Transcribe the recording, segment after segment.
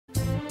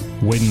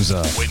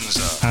Windsor,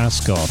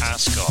 Ascot,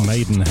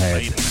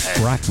 Maidenhead,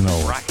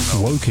 Bracknell,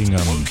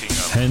 Wokingham,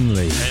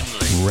 Henley,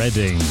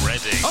 Reading.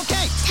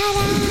 Okay.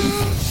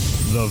 Ta-da!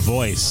 The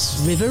voice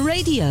River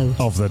Radio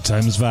of the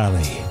Thames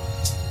Valley.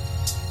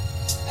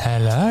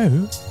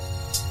 Hello.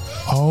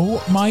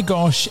 Oh my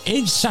gosh,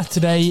 it's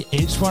Saturday,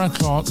 it's 1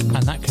 o'clock, and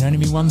that can only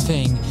mean one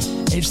thing.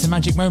 It's the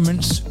Magic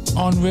Moments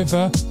on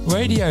River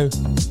Radio.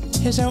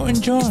 Here's Elton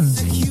John.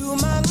 It's a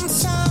human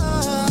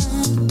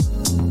sign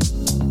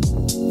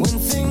when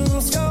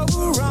things go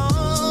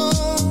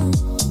wrong,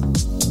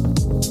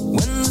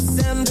 when the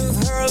scent of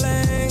her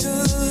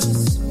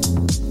lingers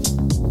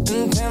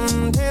and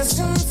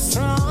temptation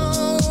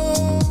strong,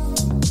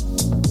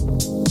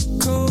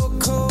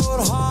 cold,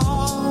 cold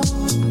heart,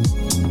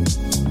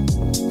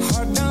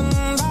 hard done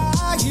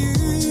by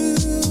you.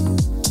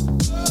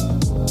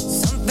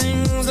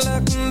 Something's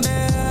looking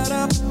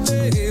better,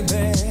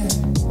 baby.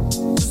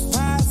 Just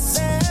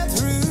passing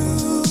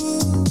through.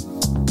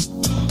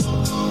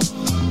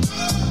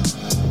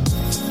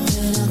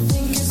 And I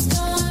think it's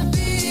gonna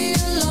be a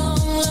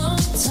long,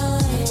 long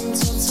time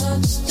till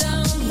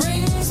touchdown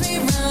brings me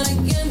round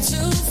again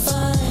to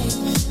find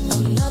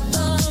I'm not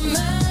the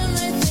man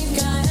they think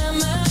I am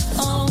at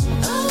home.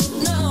 Oh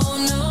no,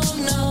 no,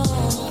 no.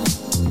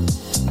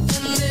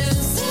 And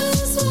this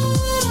is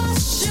what I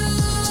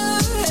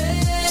should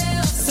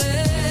have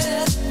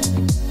said.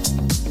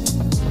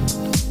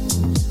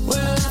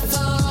 Well, I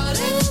thought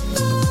it,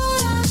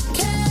 but I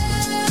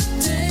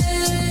kept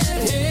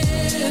it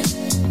here.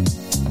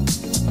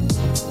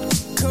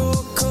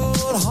 Cold,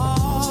 cold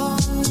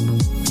heart,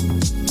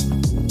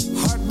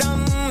 hard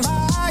done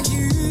by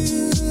you.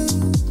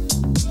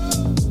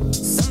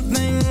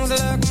 Something's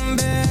looking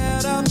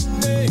better,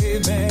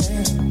 baby.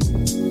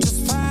 Just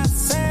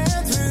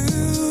passing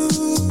through.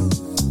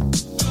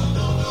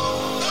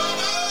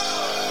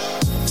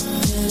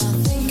 And I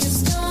think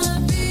it's gonna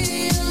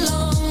be a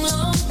long,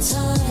 long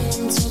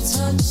time till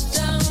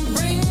touchdown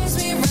brings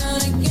me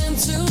round again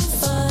to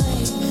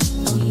find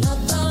I'm not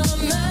the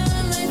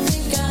man they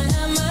think I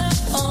am at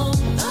home.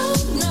 Oh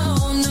no,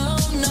 no,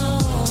 no.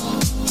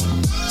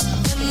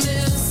 And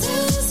this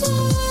is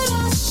what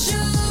I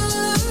should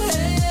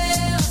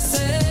have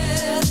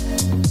said.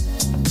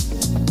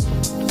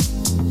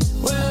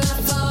 Well, I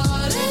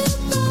thought it,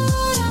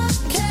 but I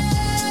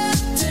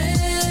kept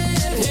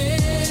it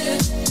here.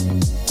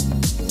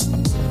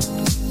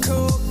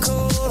 Cold,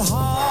 cold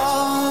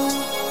heart,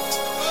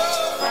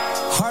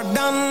 hard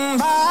done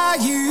by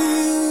you.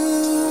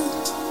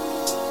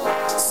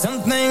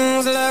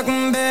 Something's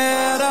looking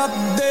better,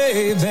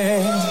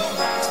 baby.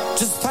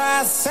 Just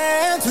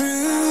passing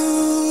through.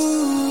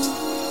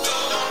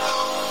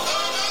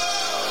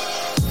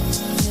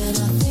 And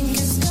I think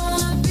it's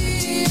gonna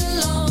be a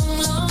long,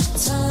 long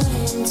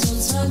time till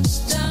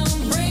touchdown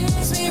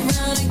brings me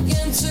round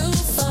again to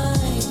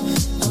find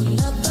I'm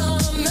not the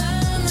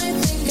man they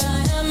think I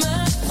am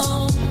at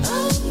home.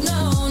 Oh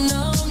no,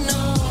 no,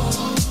 no.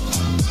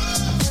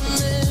 And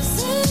this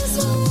is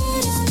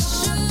what I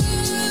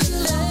should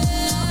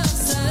have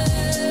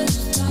said.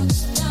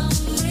 Touchdown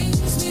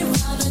brings me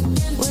round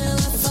again. Well,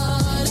 I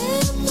thought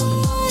it,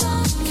 but I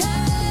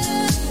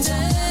kept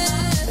it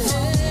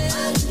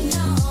here.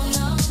 No,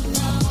 no,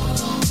 no.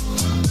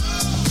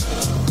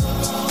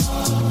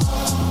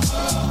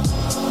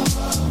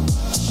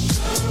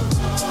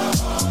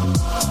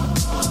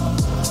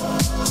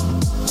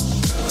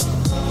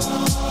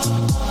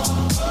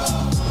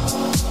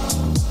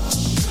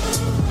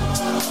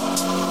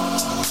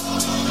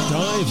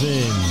 Dive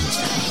in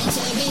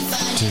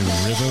to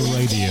River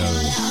Radio.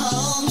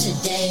 Home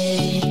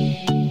today.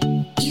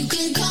 You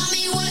can call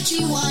me what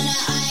you wanna.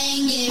 I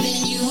ain't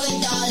giving you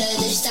 $1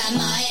 this time.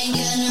 I ain't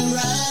gonna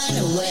run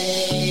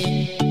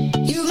away.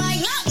 You might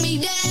knock me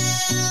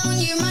down,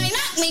 you might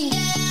knock me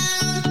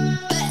down,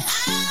 but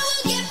I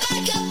will get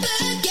back up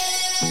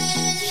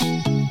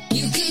again.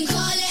 You can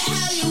call it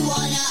how you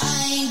wanna.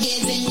 I ain't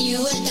giving you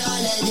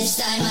 $1 this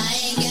time. I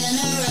ain't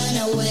gonna run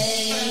away.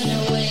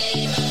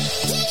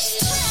 This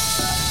time,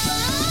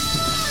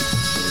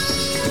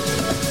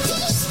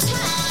 this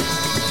time,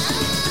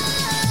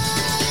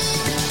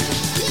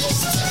 this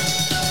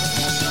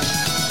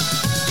time.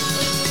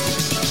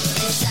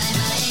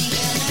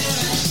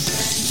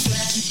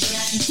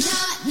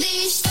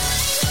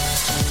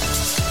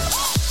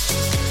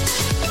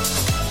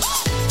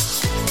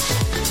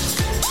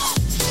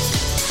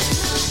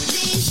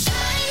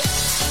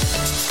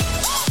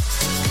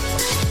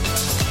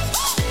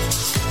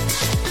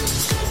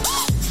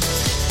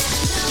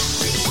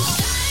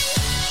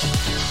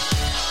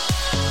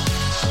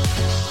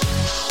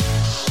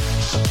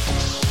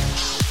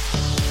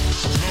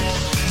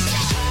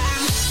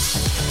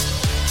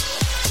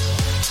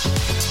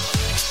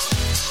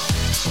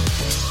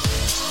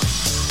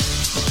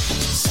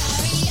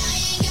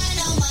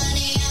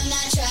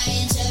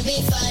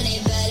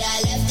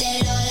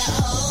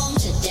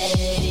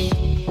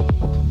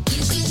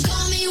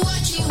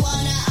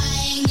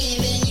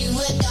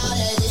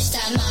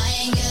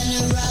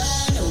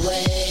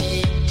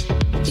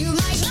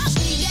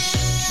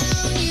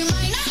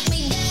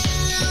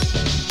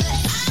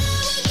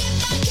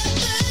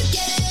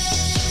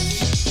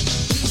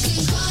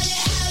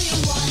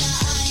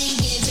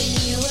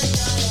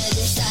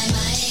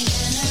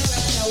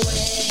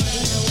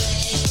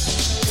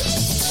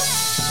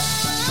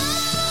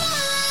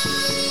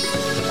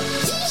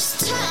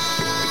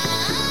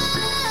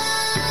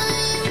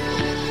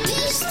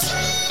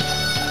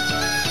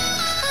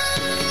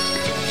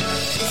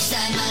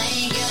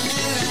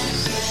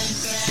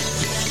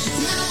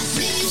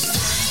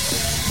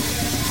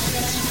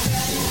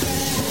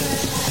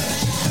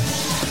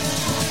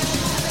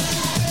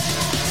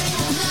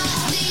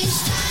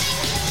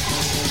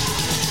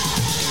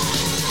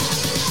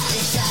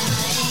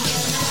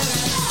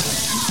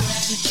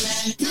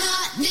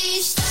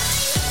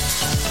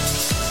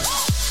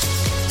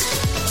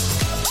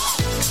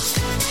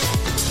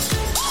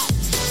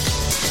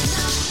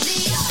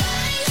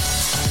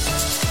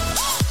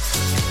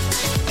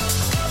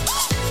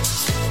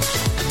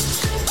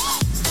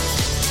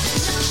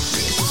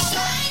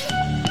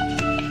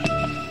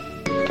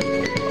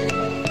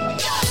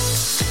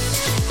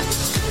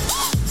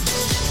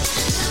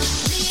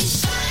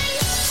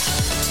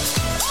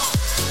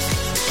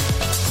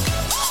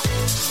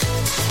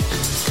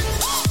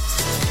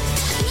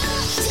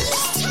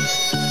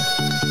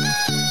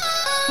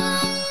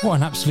 What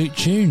an absolute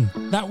tune.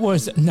 That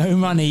was No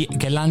Money,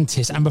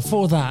 Galantis. And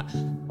before that,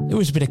 it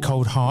was a bit of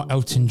Cold Heart,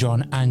 Elton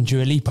John and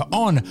Dua Lipa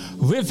on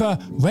River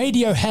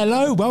Radio.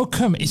 Hello,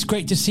 welcome. It's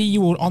great to see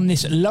you all on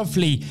this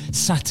lovely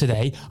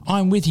Saturday.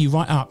 I'm with you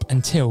right up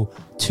until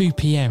 2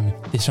 p.m.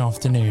 this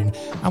afternoon.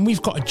 And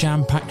we've got a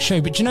jam-packed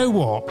show. But you know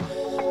what?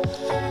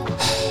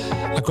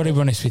 I've got to be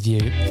honest with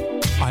you.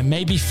 I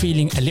may be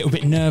feeling a little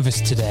bit nervous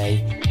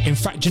today. In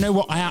fact, you know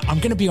what? I'm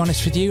going to be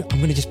honest with you. I'm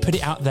going to just put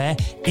it out there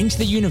into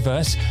the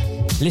universe.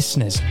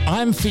 Listeners,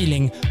 I'm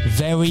feeling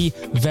very,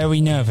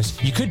 very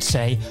nervous. You could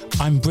say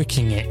I'm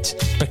bricking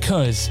it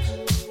because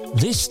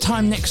this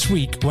time next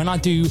week, when I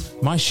do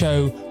my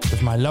show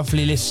with my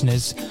lovely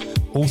listeners,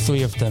 all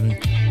three of them,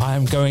 I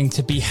am going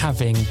to be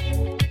having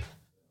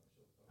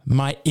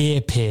my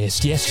ear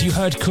pierced. Yes, you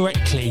heard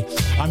correctly.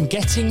 I'm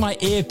getting my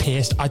ear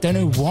pierced. I don't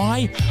know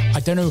why. I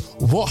don't know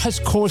what has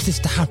caused this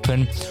to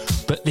happen.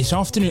 But this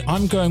afternoon,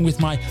 I'm going with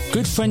my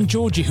good friend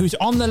Georgie, who's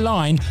on the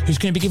line, who's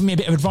going to be giving me a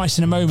bit of advice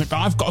in a moment. But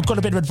I've got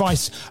a bit of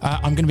advice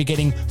I'm going to be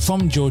getting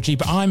from Georgie.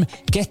 But I'm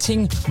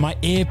getting my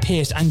ear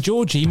pierced. And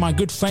Georgie, my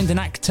good friend and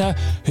actor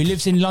who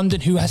lives in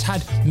London, who has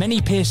had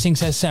many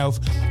piercings herself,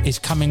 is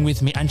coming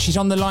with me. And she's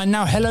on the line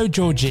now. Hello,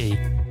 Georgie.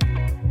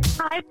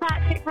 Hi,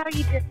 Patrick. How are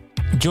you doing?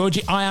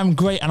 Georgie, I am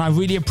great, and I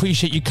really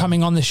appreciate you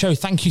coming on the show.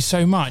 Thank you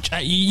so much.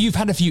 You've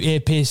had a few ear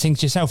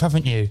piercings yourself,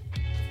 haven't you?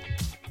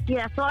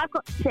 Yeah, so I've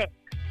got 6.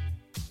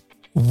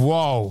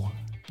 Whoa.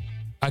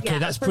 Okay, Yeah,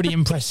 that's so pretty the-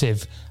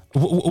 impressive.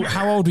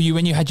 How old were you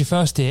when you had your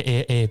first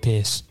ear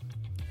pierce?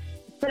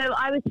 So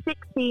I was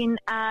 16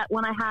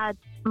 when I had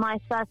my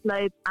first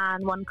lobe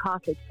and one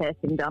cartilage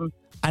piercing done.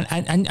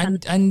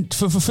 And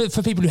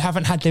for people who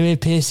haven't had their ear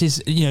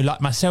pierces, you know,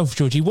 like myself,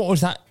 Georgie, what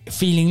was that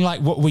feeling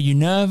like? What were you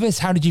nervous?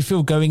 How did you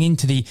feel going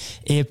into the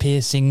ear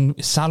piercing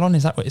salon?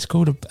 Is that what it's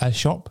called, a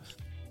shop?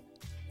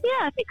 Yeah,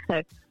 I think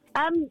so.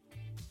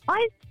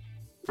 I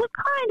was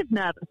kind of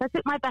nervous. I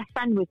took my best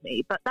friend with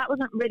me, but that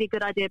wasn't really a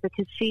good idea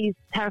because she's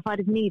terrified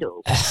of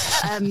needles.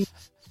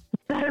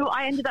 So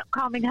I ended up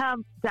calming her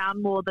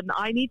down more than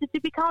I needed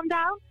to be calmed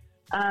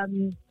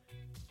down.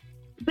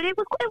 But it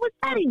was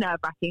fairly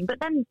nerve-wracking. But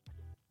then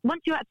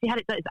once you actually had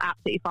it done, it's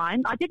absolutely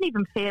fine. I didn't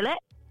even feel it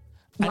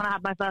when I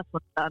had my first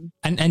one done.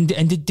 And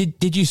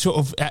did you sort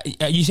of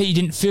you say you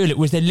didn't feel it?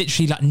 Was there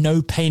literally like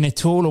no pain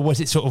at all, or was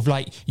it sort of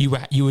like you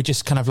were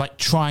just kind of like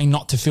trying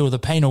not to feel the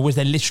pain, or was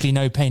there literally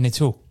no pain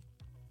at all?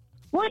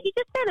 Well, you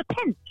just feel a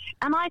pinch,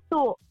 and I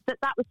thought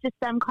that was just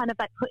them kind of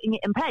like putting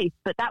it in place,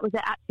 but that was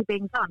it actually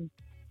being done.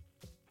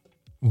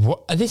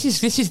 What this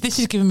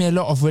is giving me a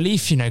lot of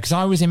relief, you know, because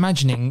I was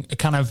imagining a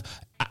kind of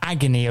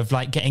agony of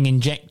like getting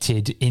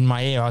injected in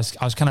my ear. I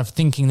was kind of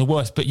thinking the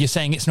worst, but you're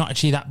saying it's not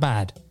actually that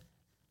bad.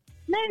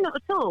 No, not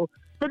at all.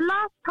 The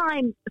last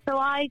time, so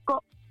I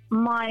got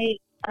my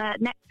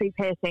neck 3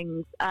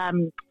 piercings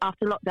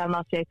after lockdown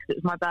last year because it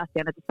was my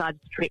birthday and I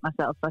decided to treat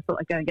myself, so I thought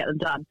I'd go and get them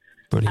done.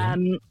 Brilliant.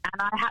 And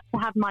I had to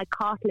have my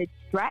cartilage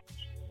stretched,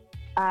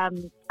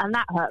 and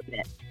that hurt a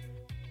bit.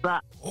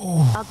 But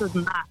other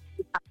than that,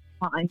 that's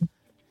fine.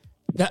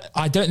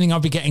 I don't think I'll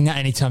be getting that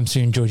anytime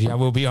soon, Georgie. I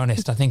will be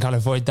honest. I think I'll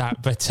avoid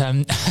that. But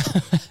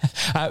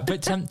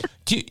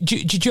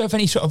did you have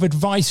any sort of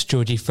advice,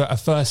 Georgie, for a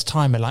first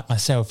timer like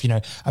myself? You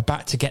know,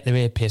 about to get their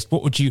ear pierced.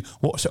 What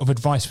sort of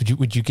advice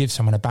would you give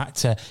someone about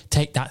to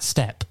take that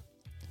step?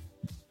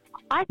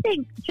 I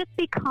think just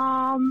be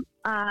calm.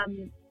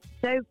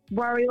 Don't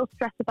worry or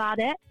stress about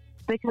it,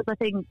 because I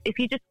think if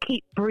you just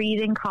keep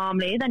breathing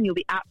calmly, then you'll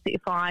be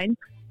absolutely fine.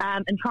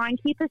 And try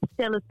and keep as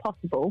still as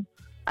possible.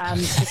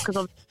 Just because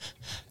of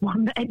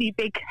any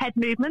big head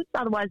movements,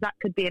 otherwise that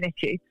could be an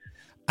issue.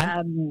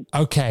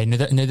 Okay,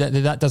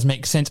 that does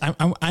make sense.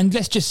 And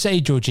let's just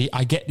say, Georgie,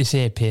 I get this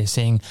ear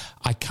piercing.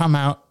 I come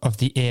out of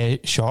the ear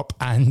shop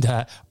and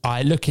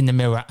I look in the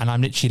mirror and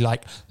I'm literally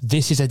like,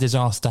 "This is a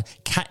disaster."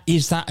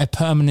 Is that a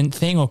permanent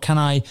thing, or can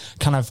I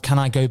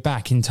go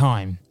back in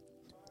time?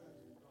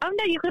 Oh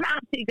no, you can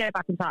absolutely go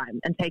back in time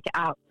and take it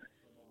out.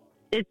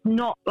 It's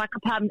not like a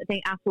permanent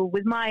thing at all.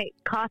 With my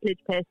cartilage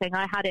piercing,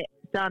 I had it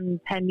done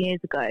 10 years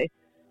ago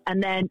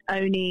and then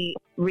only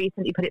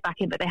recently put it back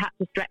in, but they had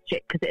to stretch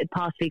it because it had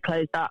partially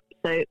closed up.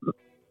 So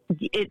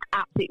it's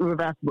absolutely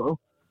reversible.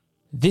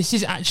 This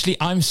is actually,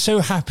 I'm so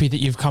happy that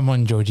you've come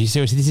on, Georgie.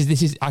 Seriously,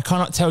 this is, I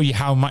cannot tell you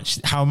how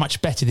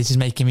much better this is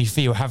making me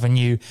feel having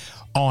you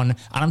on. And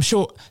I'm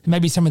sure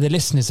maybe some of the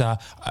listeners are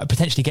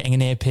potentially getting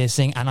an ear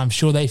piercing, and I'm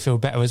sure they feel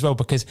better as well,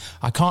 because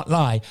I can't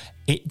lie,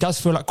 it does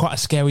feel like quite a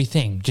scary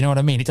thing. Do you know what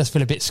I mean? It does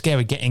feel a bit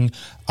scary getting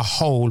a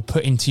hole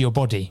put into your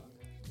body.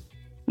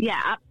 Yeah,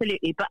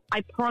 absolutely. But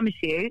I promise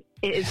you,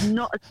 it is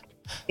not as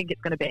I think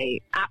it's going to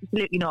be.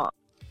 Absolutely not.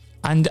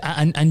 And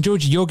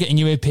Georgie, you're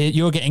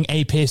getting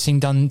a piercing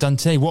done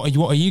today. What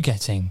are you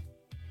getting?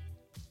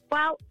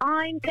 Well,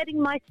 I'm getting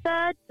my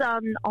 3rd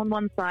done on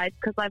one side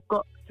because I've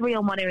got 3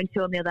 on one ear and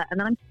 2 on the other, and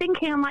then I'm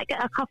thinking I might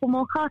get a couple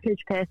more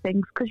cartilage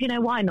piercings because, you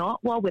know, why not?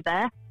 While we're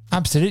there,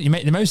 Absolutely,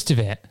 make the most of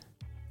it.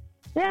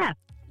 yeah.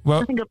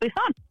 Well, I think it'll be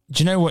fun.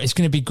 Do you know what? It's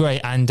going to be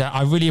great. And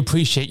I really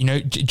appreciate,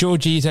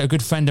 Georgie's a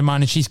good friend of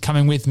mine and she's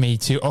coming with me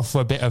to offer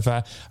a bit of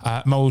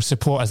moral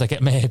support as I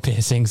get my ear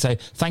piercing. So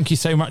thank you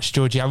so much,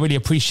 Georgie. I really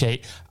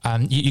appreciate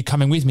you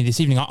coming with me this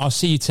evening. I'll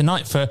see you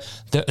tonight for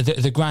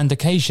the grand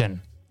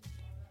occasion.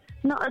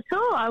 Not at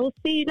all. I will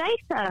see you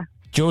later.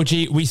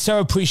 Georgie, we so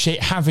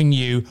appreciate having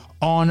you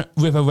on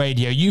River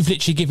Radio. You've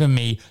literally given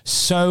me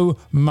so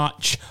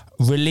much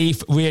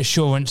relief,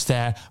 reassurance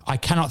there. I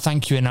cannot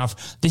thank you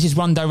enough. This is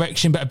One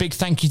Direction, but a big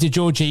thank you to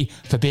Georgie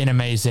for being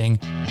amazing.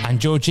 And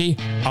Georgie,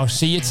 I'll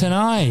see you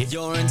tonight.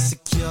 You're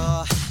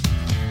insecure,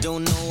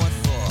 don't know what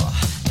for.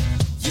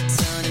 You're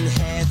turning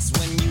heads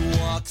when you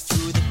walk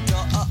through the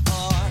door.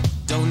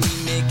 Don't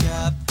need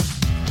makeup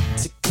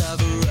to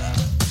cover up.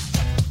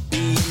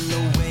 Being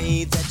the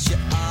way that you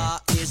are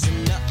is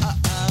enough.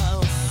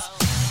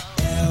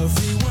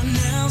 Everyone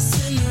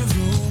else in the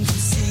room can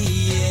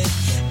see it.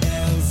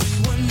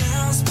 Everyone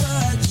else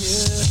but you.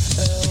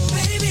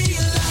 Baby, you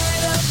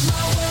light up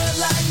my world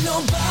like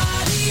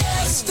nobody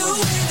else. The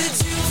way that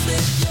you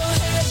flip your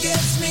hair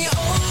gets me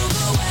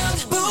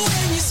overwhelmed. But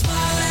when you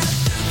smile at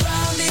the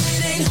ground,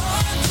 it ain't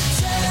hard to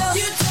tell.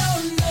 You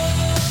don't know,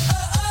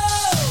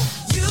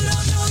 you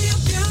don't know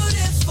you're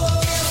beautiful.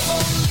 If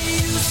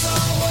only you saw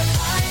what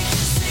I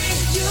can see,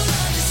 you'll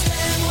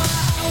understand why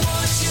I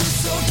want you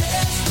so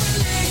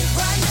desperately.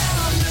 Right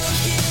now I'm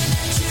looking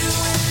at you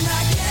and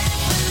I can't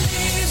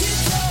believe you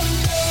don't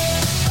know,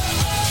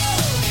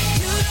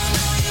 you don't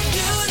know you're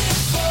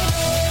beautiful.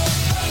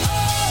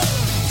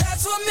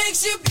 That's what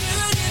makes you beautiful.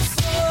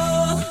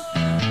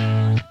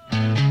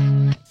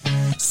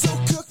 So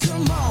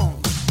come on,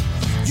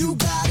 you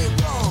got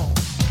it wrong.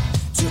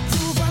 To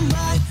prove I'm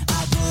right,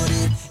 I put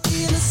it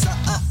in a song.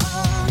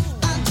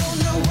 I don't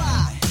know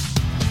why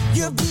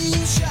you're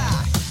being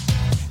shy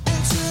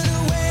and turn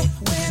away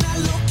when I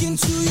look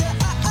into your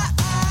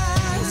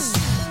eyes.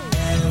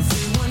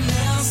 Everyone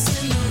else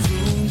in the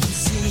room can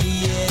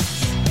see it.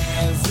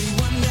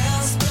 Everyone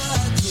else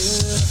but you.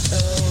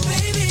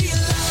 Baby, you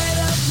light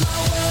up my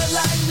world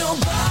like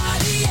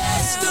nobody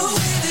else. The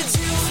way that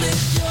you flip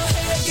your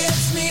hair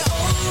gets me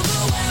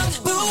overwhelmed.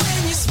 But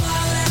when you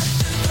smile at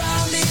the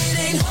ground, it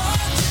ain't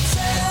hard to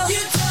tell.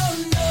 You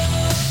don't know,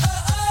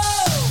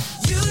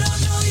 you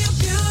don't know you're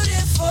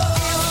beautiful.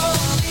 If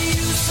only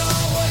you saw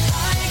what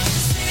I can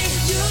see,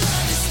 you'll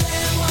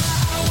understand why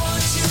I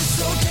want you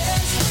so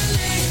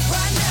desperately.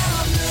 Right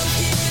now I'm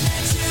looking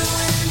at you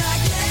and I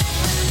can't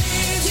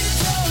believe you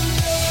don't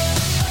know,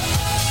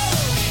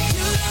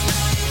 you don't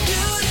know you're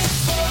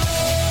beautiful.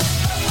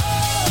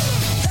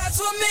 That's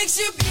what makes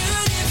you beautiful.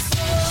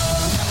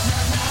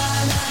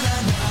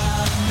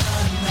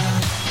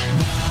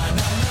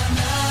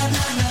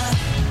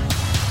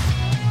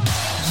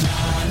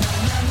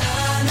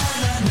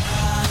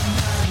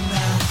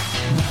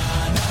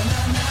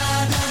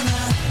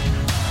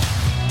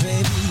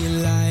 Baby, you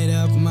light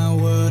up my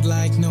world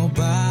like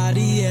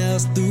nobody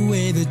else. The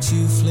way that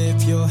you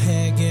flip your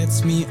hair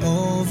gets me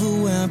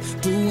overwhelmed.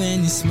 But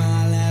when you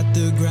smile at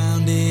the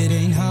ground, it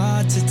ain't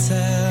hard to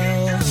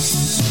tell.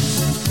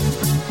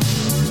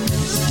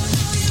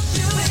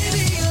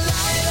 Baby, you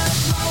light up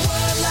my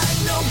world like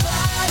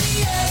nobody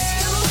else.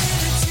 The way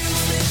that you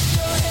flip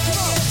your hair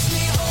gets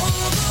me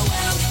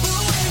overwhelmed.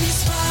 But when you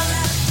smile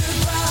at the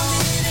ground,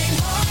 it ain't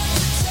hard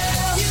to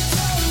tell. You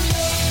don't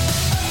know,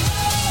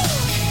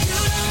 you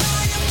don't know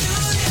you're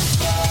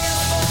beautiful.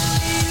 If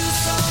only you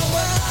saw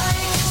what I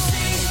can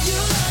see,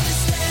 you'll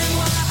understand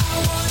why I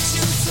want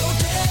you so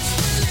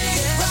desperately.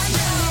 Right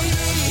now I'm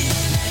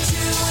looking at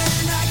you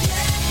and I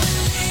can't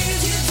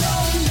believe you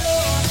don't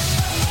know,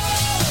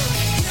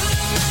 you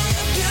don't know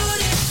you're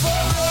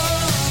beautiful.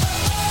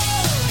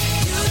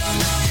 You don't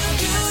know you're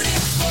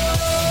beautiful.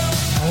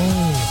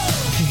 Oh,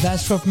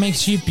 that's what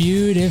makes you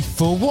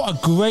beautiful. What a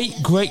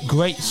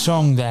great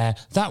song there.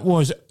 That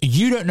was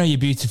You Don't Know You're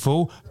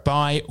Beautiful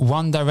by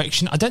One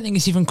Direction. I don't think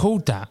it's even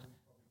called that.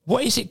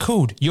 What is it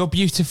called? You're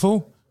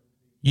Beautiful?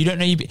 You Don't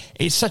Know You...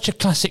 It's such a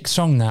classic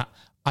song that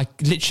I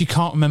literally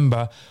can't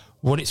remember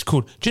what it's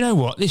called. Do you know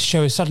what? This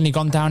show has suddenly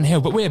gone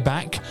downhill, but we're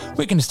back.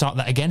 We're going to start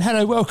that again.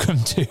 Hello, welcome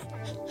to...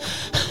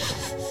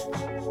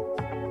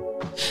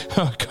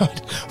 Oh,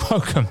 God.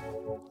 Welcome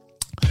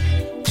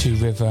to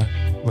River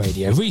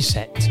Radio.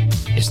 Reset.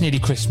 It's nearly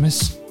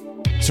Christmas,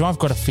 so I've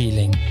got a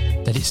feeling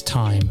that it's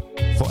time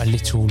for a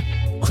little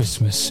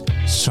Christmas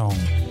song.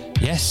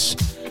 Yes,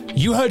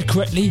 you heard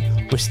correctly.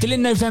 We're still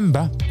in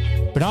November,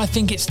 but I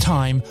think it's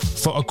time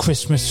for a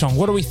Christmas song.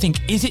 What do we think?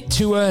 Is it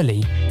too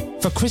early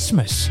for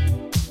Christmas?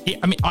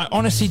 I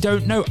honestly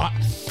don't know.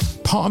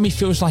 Part of me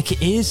feels like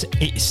it is.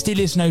 It still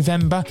is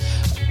November,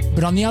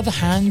 but on the other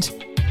hand,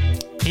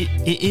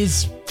 it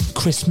is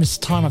Christmas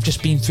time. I've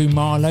just been through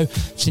Marlow,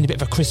 seen a bit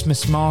of a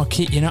Christmas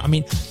market, you know what I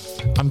mean?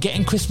 I'm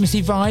getting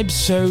Christmassy vibes,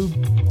 so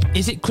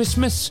is it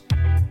Christmas?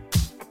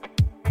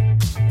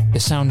 The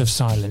sound of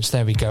silence,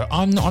 there we go.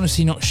 I'm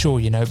honestly not sure,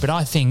 but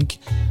I think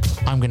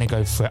I'm going to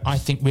go for it. I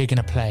think we're going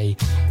to play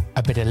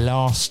a bit of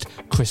Last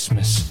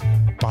Christmas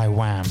by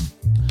Wham.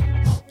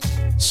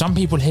 Some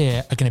people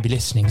here are going to be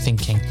listening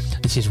thinking,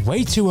 this is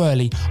way too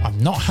early, I'm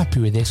not happy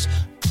with this,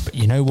 but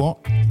you know what?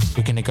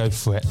 We're going to go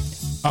for it.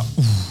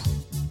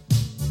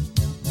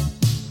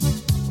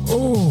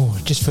 Oh,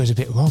 it just feels a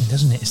bit wrong,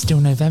 doesn't it? It's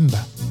still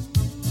November.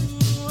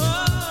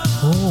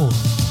 I'm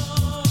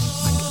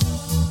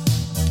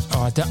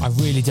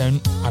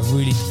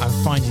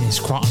finding this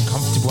quite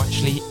uncomfortable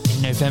actually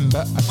in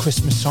November, a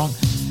Christmas song.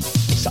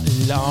 It's like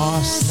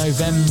last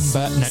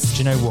November. No, do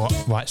you know what?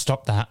 Right,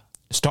 stop that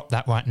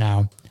right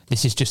now.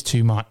 This is just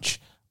too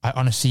much. I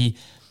honestly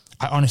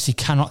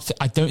cannot,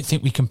 I don't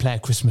think we can play a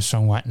Christmas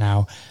song right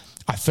now.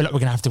 I feel like we're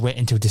going to have to wait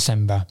until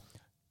December.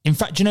 In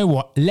fact, you know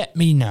what? Let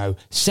me know.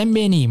 Send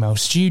me an email,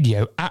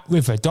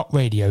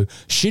 studio@river.radio.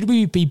 Should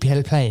we be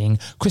playing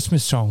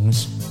Christmas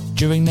songs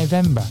during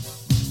November?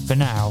 For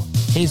now,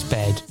 here's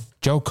Bed,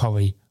 Joel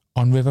Corey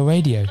on River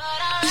Radio.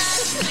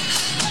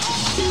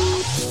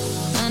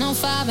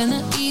 9:05 in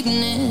the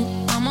evening,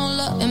 I'm all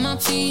up in my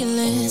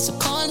feelings. So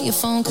calling your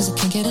phone cause I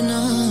can't get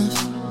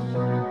enough.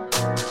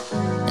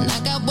 And I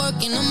got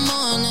work in the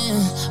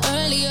morning,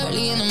 early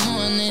in the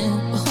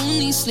morning. But who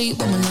needs sleep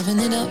when we're living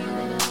it up?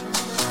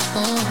 Oh,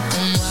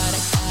 and what I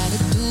gotta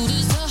do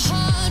is the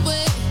hard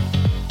way.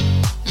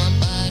 My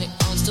body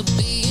wants to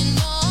be in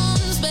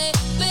arms, baby.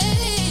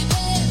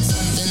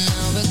 Something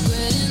I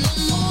regret in the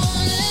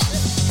morning.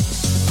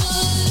 But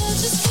love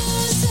just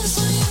can't resist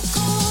when you're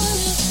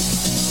calling.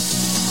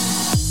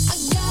 I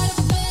got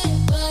a bed,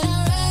 but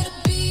I'd rather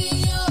be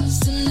yours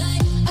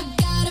tonight. I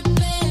got a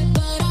bed,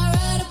 but I'd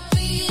rather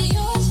be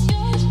yours.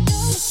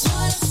 That's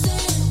what I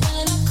said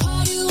when I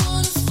called you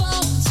on the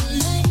phone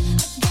tonight.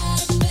 I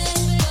got a bed,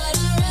 but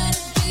I'd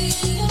rather be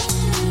yours.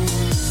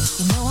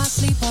 You know I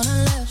sleep on the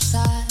left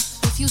side.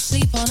 If you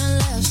sleep on the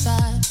left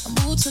side, I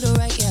move to the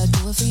right, yeah, I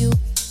do it for you.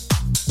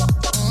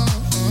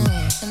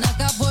 And I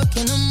got work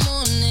in the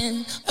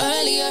morning,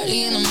 early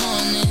in the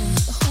morning.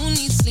 But who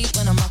needs sleep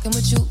when I'm rocking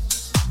with you?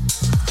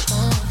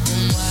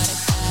 And what I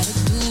gotta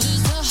do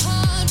is the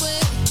hard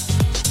way.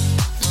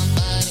 My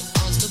body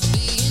wants to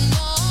be in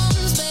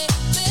arms,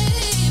 baby.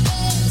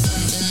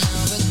 Something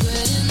I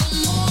regret in the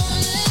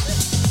morning.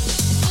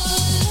 But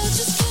love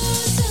just can't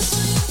resist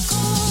when you're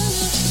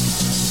calling.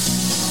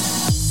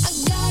 I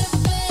got a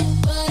bed,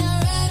 but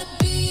I'd rather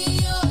be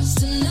yours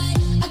tonight.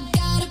 I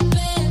got a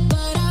bed,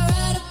 but I'd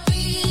rather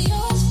be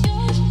yours.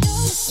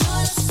 That's what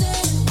I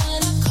said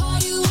when I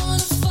called you on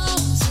the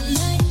phone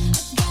tonight.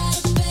 I got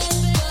a bed,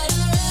 but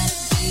I'd rather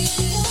be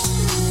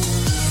yours.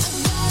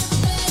 I got a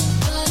bed,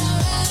 but I'd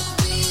rather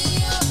be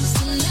yours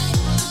tonight.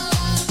 I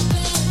got a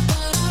bed,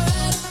 but I'd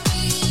rather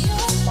be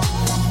yours.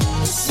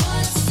 That's what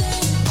I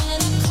said when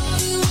I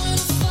called you on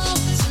the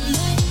phone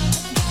tonight.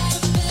 I got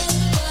a bed,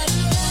 but I'd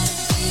rather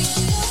be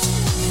yours.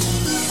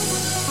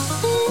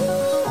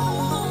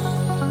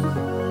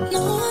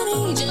 No, I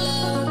need your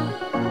love.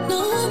 No,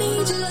 I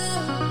need your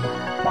love.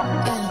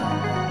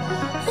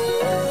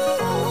 Yeah.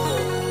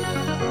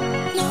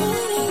 No,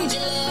 I need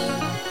your love.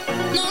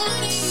 No, I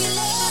need your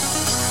love.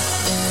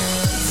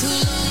 Too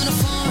long on the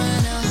phone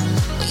right now.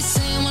 What you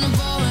saying wanna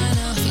roll right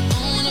now? You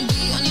don't wanna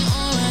be on your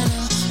own right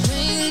now.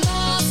 Ring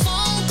my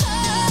phone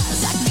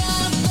 'cause I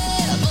got a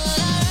bed, but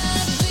I'd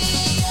rather be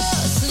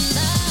yours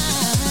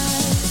tonight.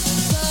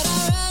 But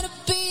I'd rather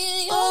be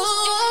yours.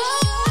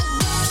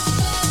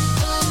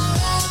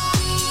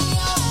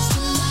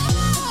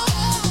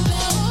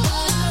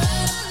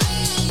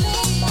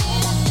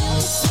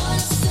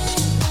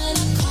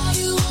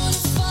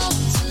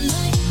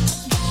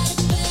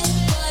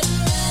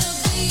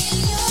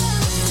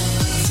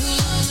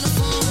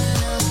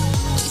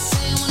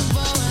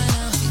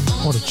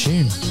 What a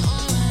tune.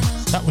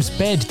 That was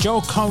Bed,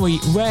 Joel Corey,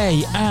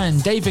 Ray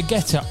and David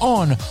Guetta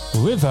on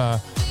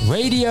River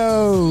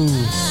Radio.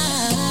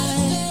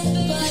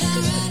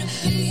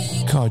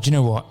 God, you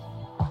know what?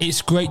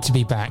 It's great to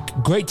be back.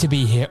 Great to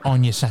be here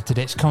on your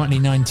Saturday. It's currently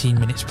 19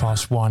 minutes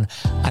past 1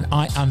 and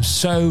I am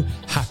so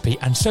happy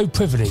and so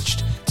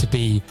privileged to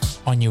be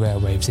on your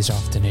airwaves this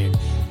afternoon.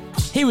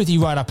 Here with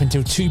you right up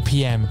until 2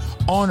 p.m.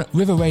 on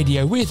River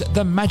Radio with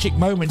The Magic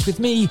Moments with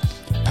me,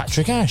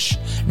 Patrick Ashe.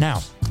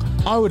 Now,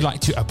 I would like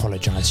to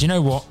apologise. You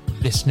know what,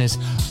 listeners?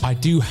 I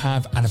do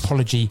have an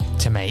apology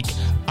to make.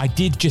 I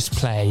did just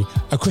play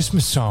a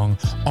Christmas song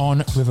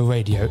on River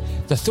Radio.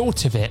 The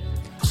thought of it,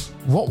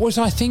 what was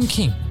I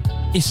thinking?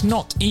 It's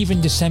not even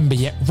December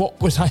yet. What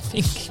was I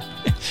thinking?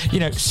 You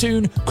know,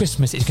 soon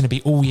Christmas is going to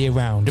be all year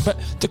round. But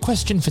the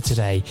question for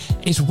today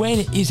is, when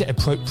is it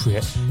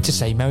appropriate to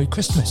say Merry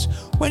Christmas?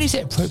 When is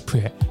it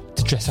appropriate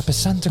to dress up as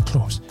Santa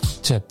Claus?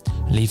 To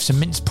leave some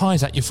mince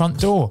pies at your front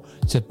door?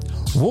 To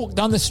walk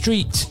down the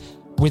street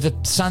with a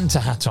Santa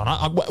hat on?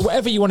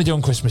 Whatever you want to do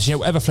on Christmas, you know,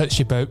 whatever floats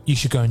your boat, you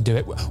should go and do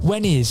it.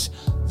 When is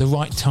the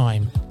right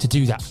time to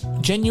do that?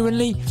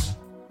 Genuinely,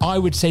 I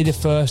would say the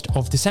 1st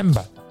of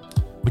December.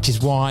 Which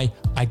is why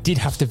I did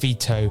have to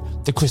veto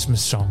the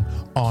Christmas song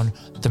on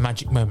The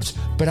Magic Moments.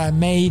 But I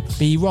may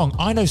be wrong.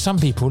 I know some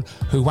people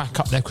who whack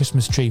up their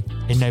Christmas tree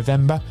in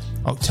November,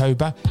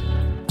 October,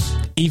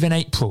 even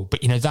April.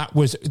 But, you know, that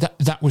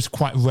was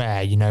quite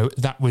rare, you know.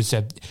 That was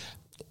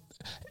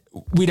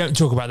we don't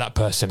talk about that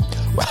person.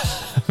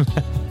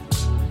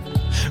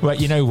 Right,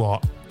 you know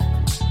what?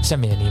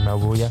 Send me an email,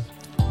 will you?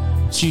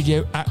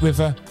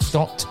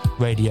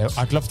 studio@river.radio.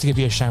 I'd love to give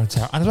you a shout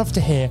out. And I'd love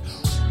to hear,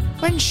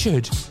 when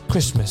should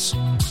Christmas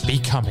be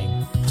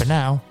coming? For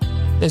now,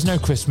 there's no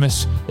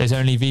Christmas. There's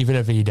only Viva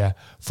La Vida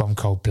from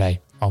Coldplay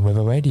on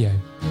River Radio.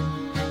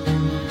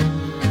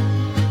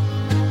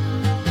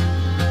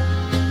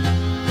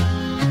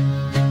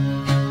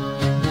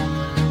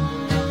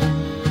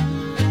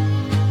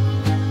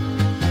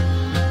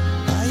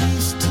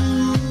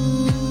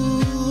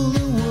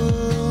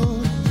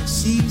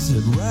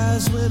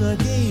 When I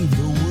gave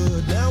the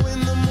word, now in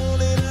the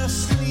morning I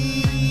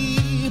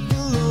sleep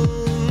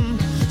alone.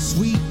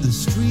 Sweep the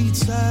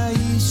streets I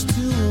used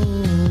to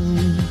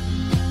own.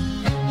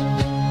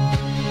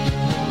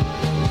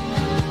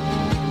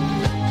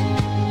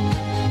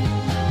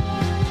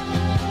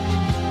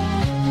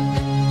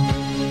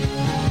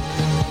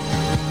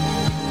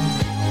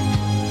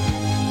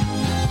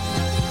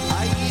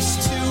 I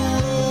used to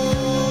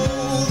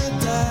roll the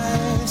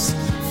dice,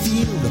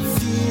 feel the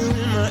fear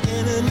in my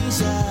enemy's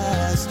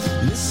eyes.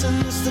 Listen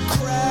as the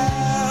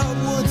crowd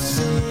would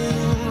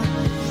sing.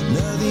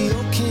 Now the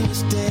old king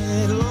is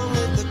dead, long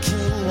live the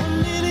king.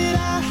 1 minute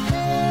I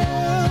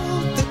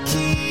held the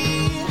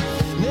key.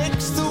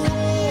 Next the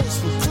walls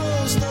were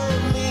closed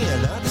on me,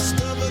 and I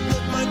discovered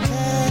that my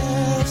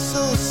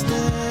castle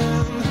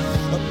stand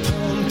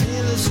upon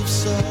pillars of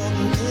salt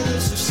and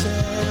pillars of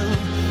sand.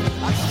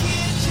 I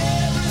hear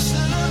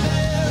Jerusalem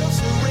bells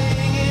are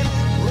ringing,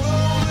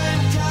 Roman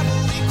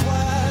cavalry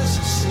choirs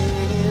are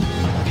singing.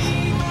 Be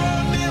my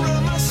mirror,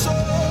 my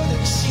sword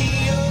and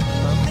shield,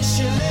 my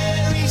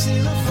missionaries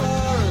in a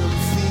foreign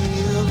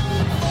field.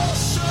 For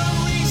some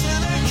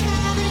reason I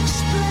can't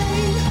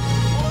explain,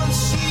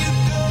 once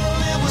you've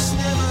gone it was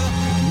never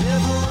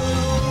an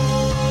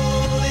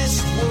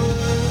honest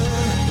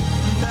word.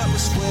 That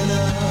was when I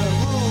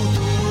ruled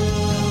the world.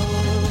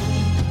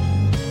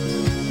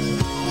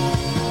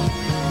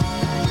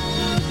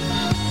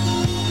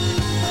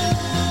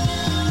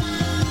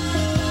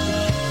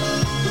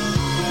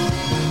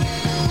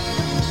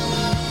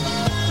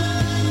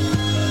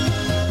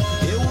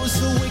 It was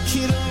the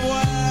wicked and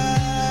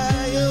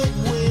wild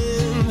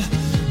wind,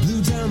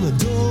 blew down the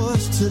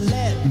doors to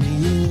let me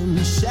in.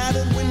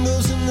 Shattered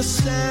windows and the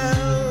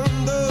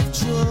sound of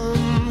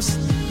drums.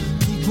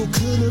 People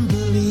couldn't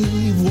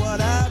believe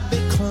what I'd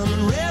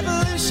become.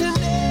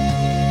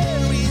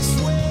 Revolutionaries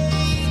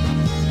wait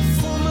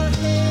for my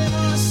head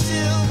on a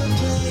silver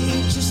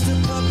plate, just a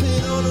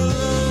puppet on a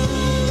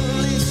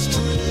lonely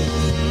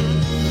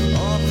string.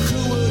 Oh, who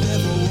would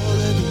ever want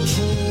to be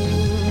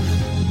king?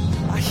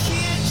 I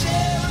hear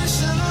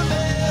Jerusalem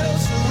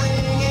bells are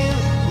ringing,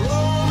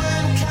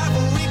 Roman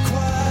cavalry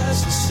choirs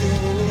are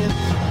singing.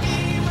 Be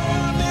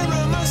my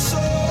mirror, my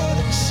sword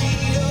and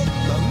shield,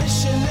 my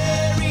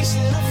missionaries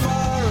in a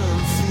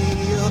foreign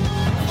field.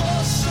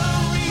 For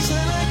some reason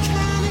I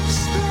can't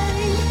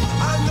explain,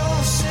 I know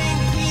St.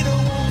 Peter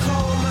won't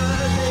call my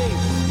name,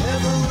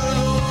 never an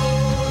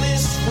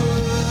honest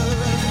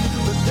word,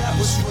 but that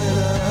was when I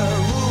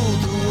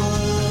ruled the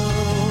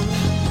world.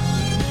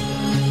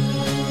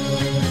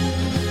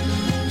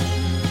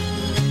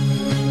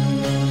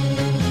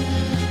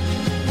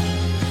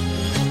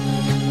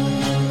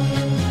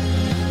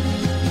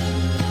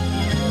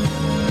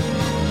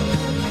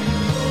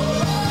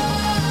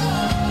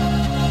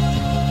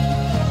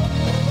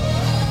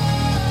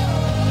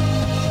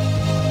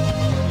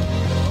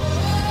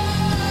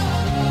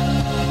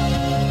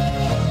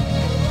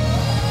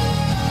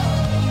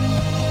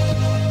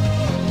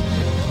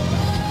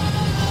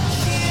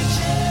 Hear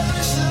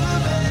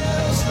Jerusalem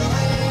bells are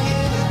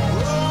ringing,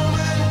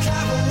 Roman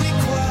cavalry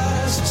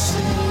choirs are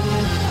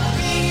singing.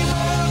 Be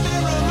my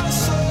mirror, my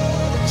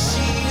sword and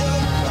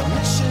shield, my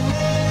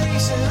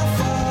missionaries in a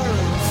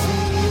foreign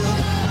field.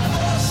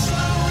 For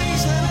some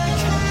reason I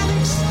can't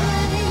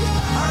explain,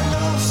 I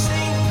know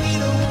St.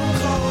 Peter won't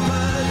call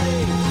my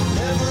name,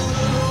 never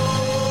an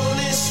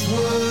honest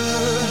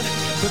word,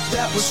 but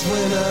that was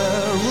when I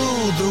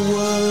ruled the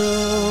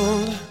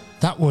world.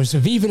 That was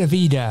Viva La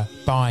Vida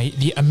by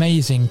the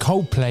amazing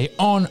Coldplay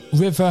on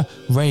River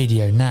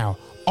Radio. Now,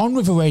 on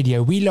River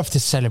Radio, we love to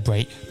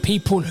celebrate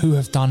people who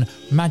have done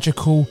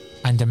magical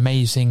and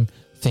amazing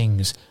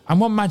things.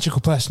 And one magical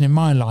person in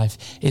my life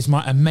is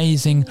my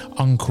amazing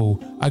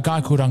uncle, a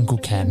guy called Uncle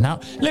Ken. Now,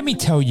 let me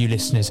tell you,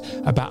 listeners,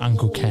 about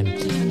Uncle Ken.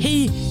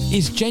 He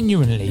is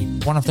genuinely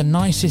one of the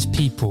nicest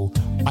people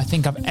I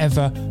think I've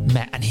ever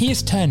met. And he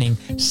is turning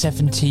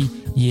 70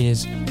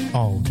 years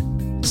old.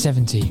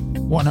 70.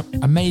 What an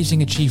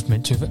amazing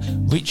achievement to have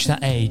reached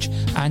that age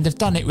and have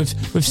done it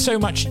with so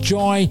much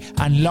joy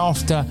and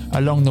laughter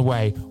along the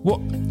way.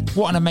 What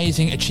what an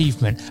amazing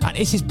achievement. And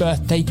it's his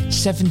birthday,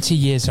 70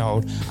 years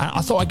old. And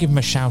I thought I'd give him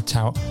a shout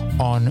out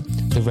on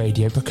the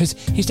radio because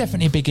he's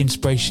definitely a big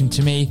inspiration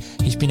to me.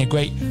 He's been a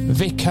great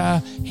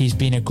vicar. He's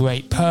been a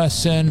great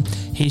person.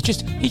 He's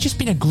just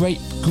been a great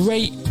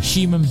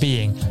human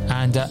being.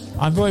 And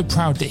I'm very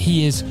proud that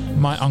he is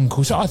my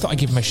uncle. So I thought I'd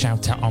give him a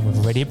shout out on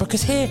River Radio,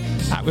 because here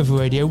at River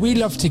Radio, we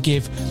love to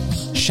give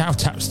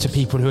shout outs to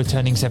people who are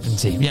turning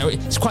 70. You know,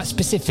 it's quite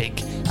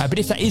specific, but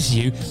if that is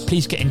you,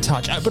 please get in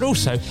touch. But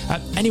also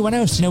anyone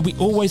else, you know, we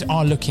always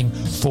are looking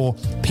for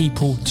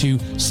people to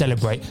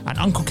celebrate, and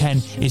Uncle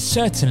Ken is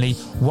certainly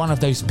one of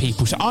those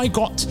people. So I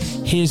got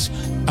his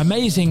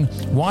amazing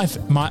wife,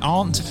 my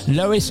aunt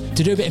Lois,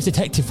 to do a bit of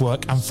detective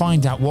work and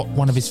find out what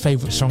one of his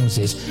favourite songs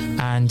is.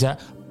 And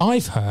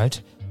I've heard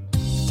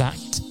that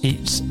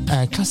it's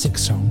a classic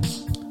song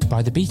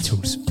by the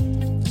Beatles,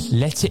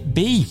 Let It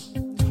Be,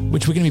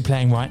 which we're going to be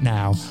playing right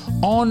now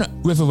on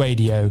River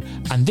Radio.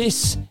 And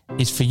this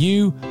is for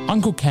you,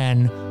 Uncle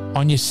Ken,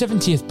 on your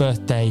 70th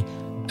birthday,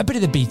 a bit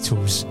of the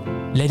Beatles,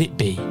 Let It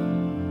Be.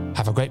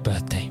 Have a great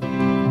birthday.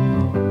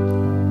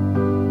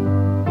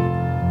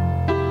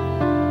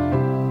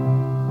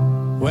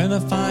 When I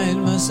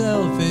find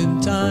myself in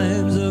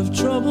times of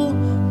trouble,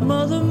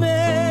 Mother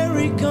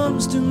Mary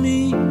comes to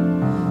me,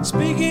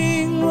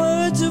 speaking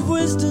words of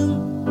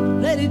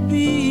wisdom, let it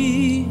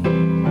be.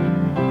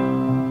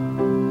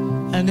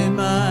 And in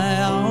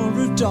my hour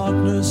of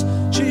darkness,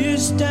 she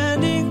is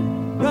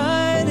standing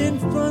right in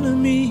front of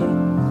me,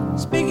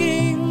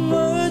 speaking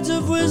words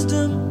of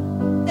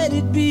wisdom, let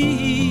it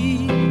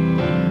be.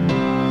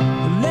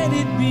 Let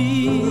it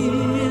be,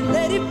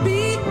 let it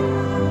be,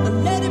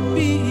 let it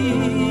be,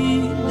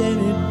 let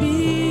it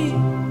be.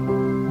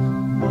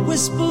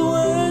 Whisper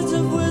words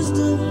of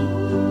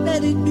wisdom,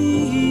 let it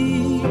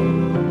be.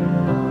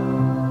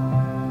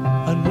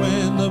 And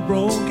when the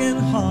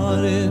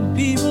broken-hearted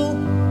people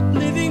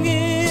living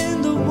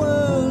in the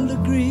world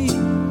agree,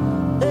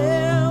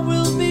 there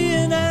will be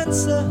an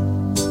answer,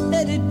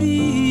 let it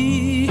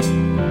be.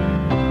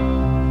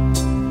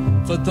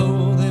 For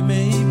though they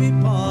may be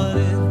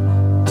parted,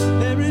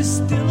 there is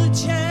still a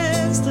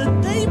chance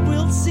that they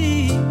will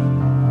see.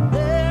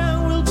 There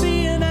will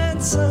be an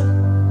answer,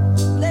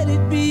 let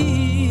it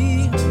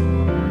be.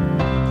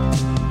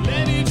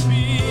 Let it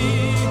be,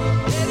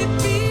 let it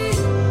be,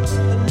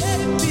 let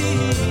it be,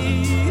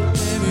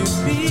 let it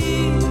be.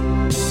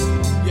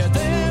 Yeah,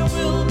 there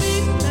will be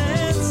an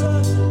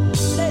answer,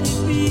 let it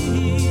be.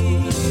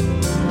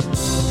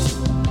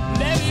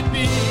 Let it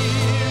be,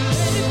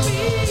 let it be,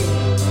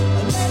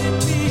 let it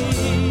be,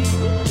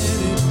 let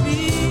it be.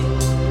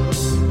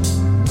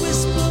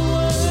 Whisper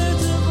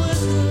words of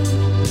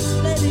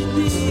wisdom, let it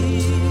be.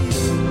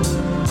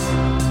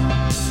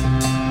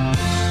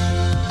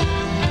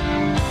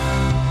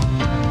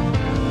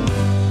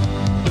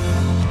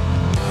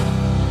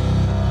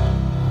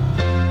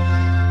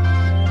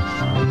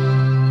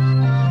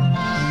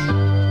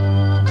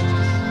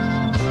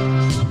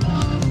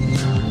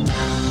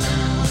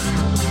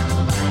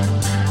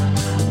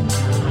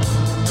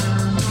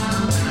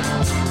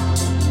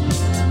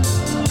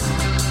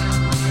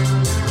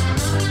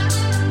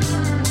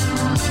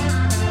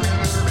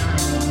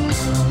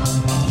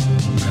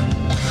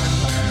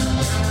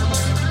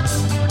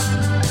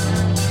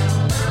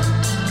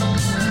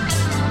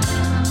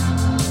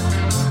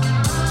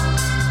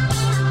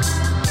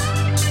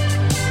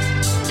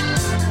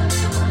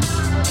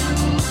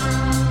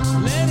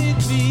 Let it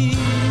be,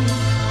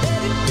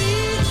 let it be,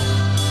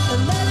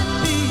 let it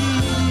be,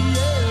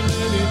 yeah,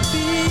 let it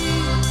be.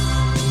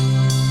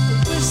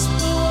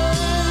 Whisper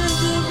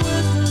words of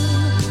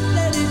wisdom,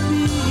 let it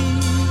be.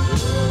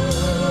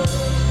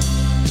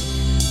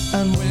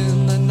 And when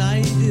the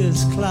night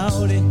is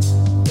cloudy,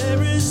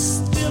 there is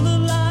still a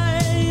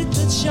light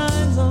that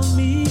shines on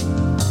me.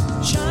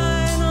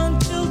 Shine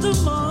until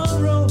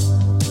tomorrow,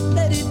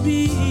 let it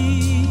be.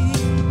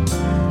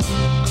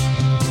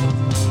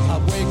 I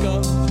wake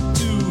up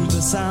to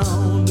the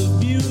sound of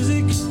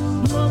music.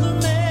 Mother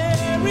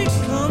Mary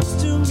comes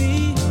to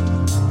me,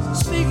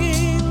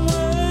 speaking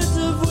words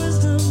of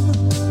wisdom,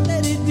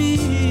 let it be.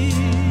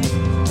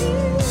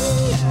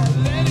 Yeah,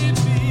 let it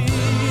be,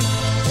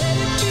 let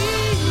it be,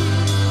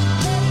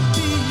 let it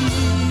be,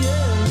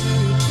 yeah,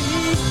 let it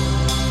be.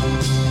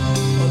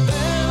 But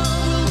there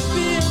will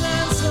be an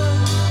answer,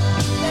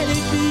 let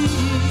it be.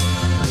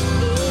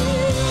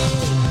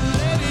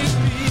 Let it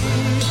be,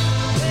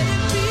 let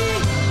it be,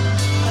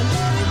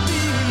 let it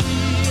be,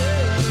 yeah,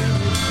 let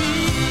it be.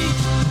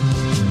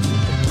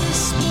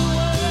 Whisper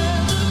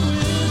words of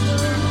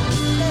wisdom,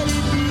 let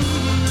it be.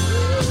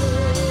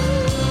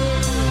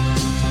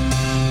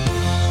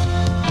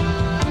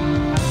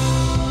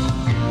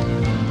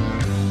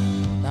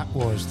 That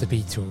was the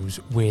Beatles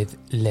with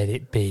Let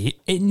It Be.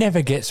 It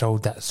never gets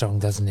old, that song,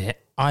 doesn't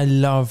it? I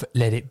love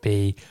Let It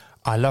Be.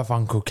 I love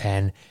Uncle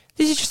Ken.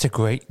 This is just a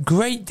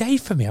great day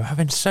for me. I'm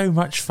having so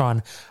much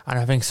fun, and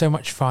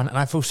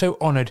I feel so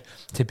honoured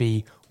to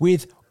be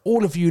with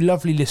all of you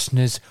lovely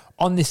listeners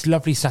on this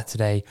lovely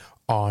Saturday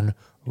on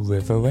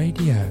River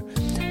Radio.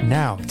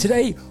 Now,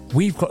 today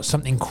we've got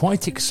something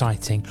quite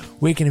exciting.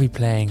 We're going to be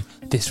playing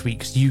this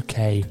week's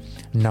UK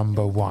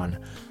number one,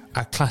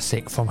 a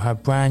classic from her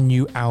brand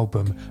new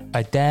album,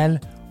 Adele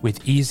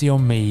with Easy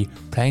on Me,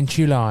 playing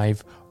to you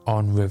live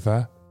on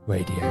River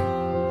Radio.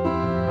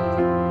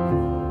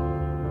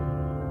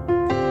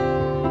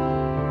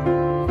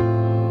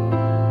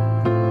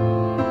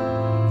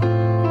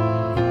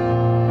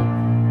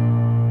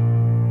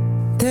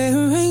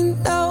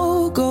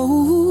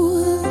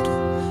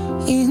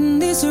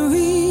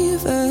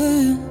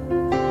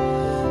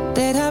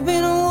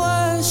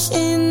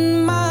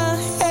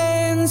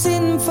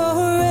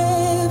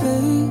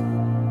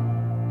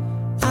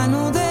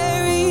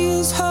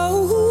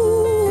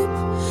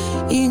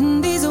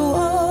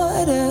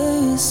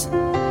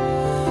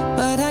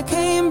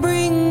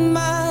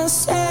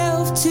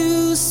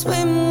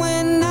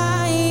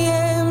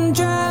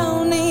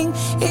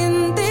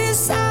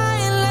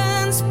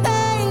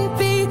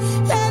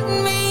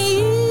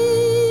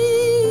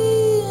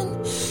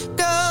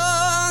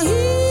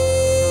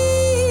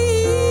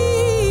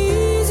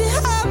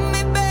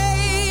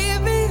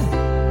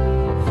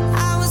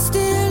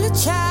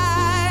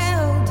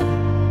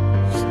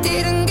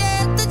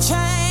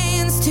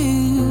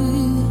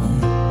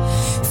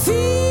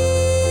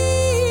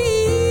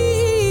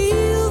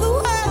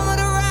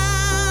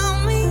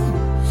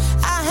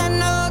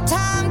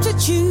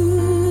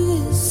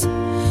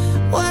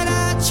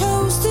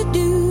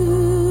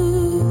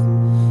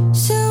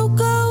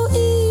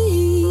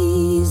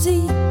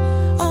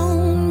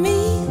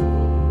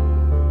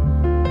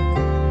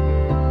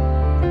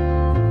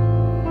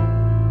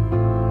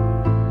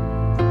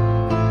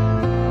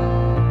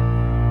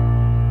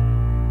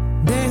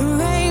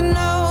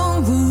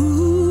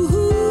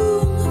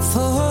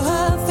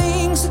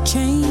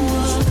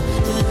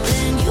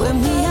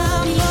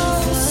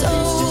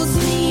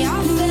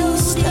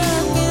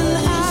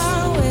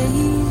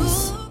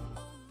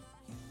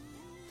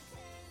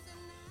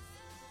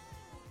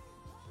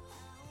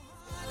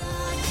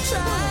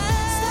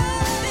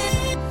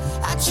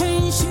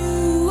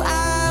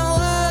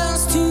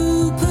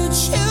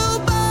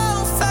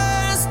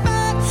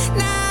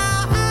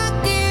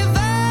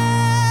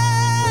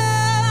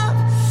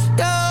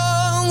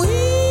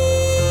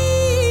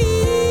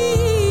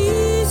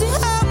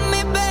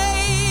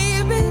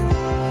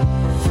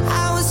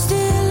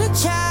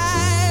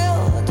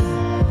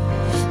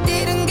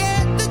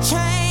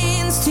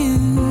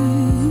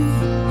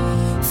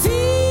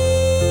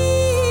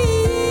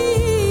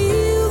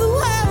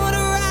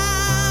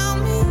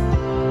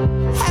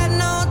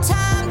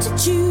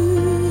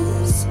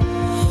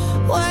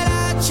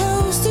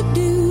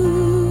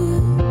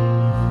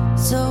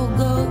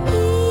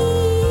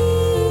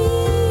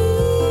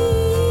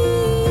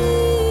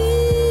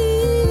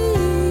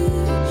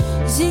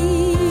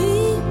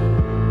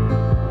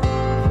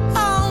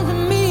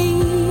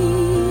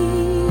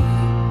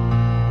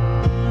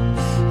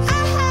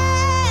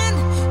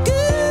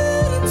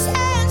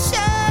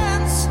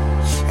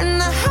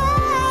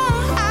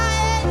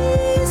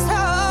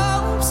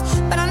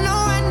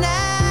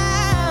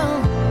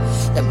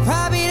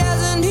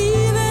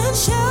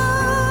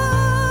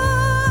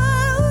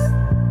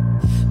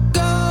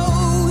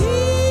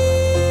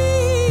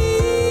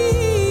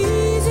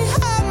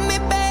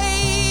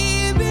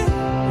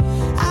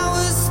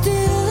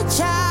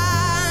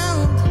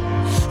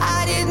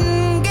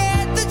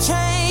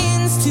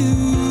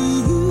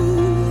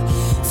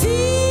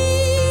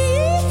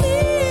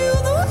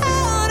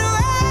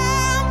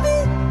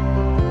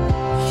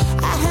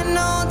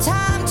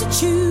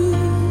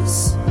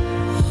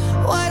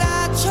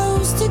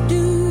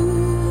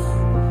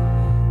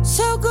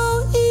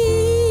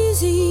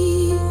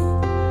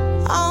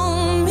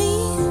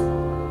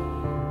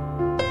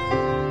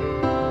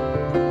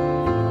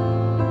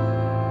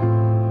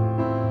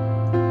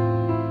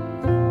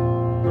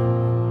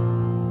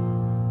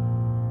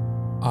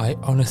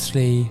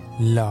 Honestly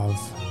love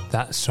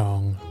that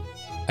song,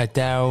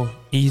 Adele,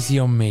 Easy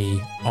on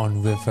Me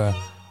on River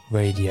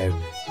Radio.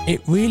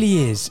 It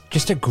really is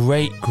just a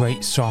great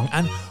song,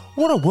 and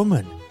what a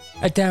woman.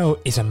 Adele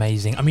is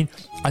amazing. I mean,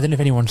 I don't know if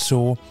anyone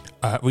saw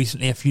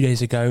recently, a few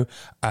days ago,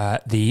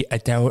 the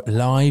Adele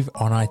Live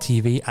on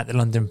ITV at the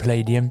London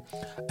Palladium,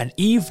 an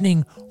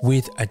evening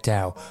with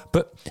Adele.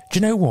 But do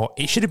you know what?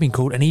 It should have been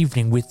called an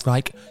evening with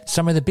like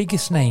some of the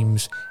biggest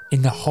names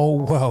in the whole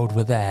world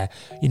were there.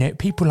 You know,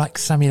 people like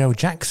Samuel L.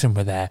 Jackson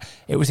were there.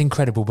 It was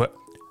incredible, but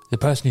the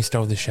person who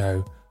stole the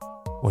show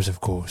was,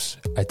 of course,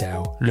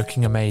 Adele.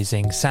 Looking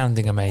amazing,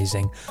 sounding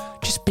amazing,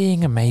 just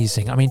being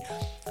amazing. I mean,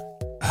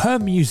 her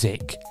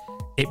music,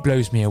 it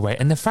blows me away.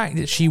 And the fact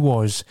that she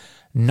was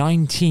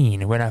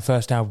 19 when her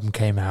first album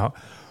came out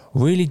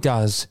really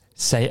does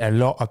say a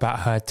lot about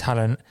her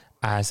talent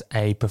as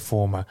a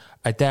performer.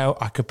 Adele,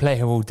 I could play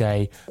her all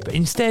day, but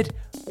instead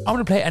I want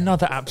to play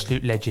another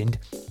absolute legend,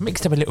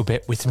 mixed up a little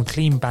bit with some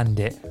Clean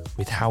Bandit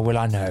with How Will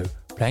I Know,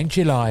 playing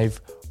to you live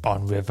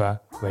on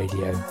River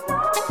Radio.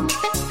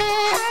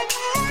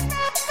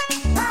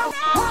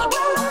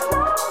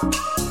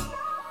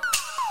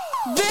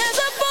 There's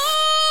a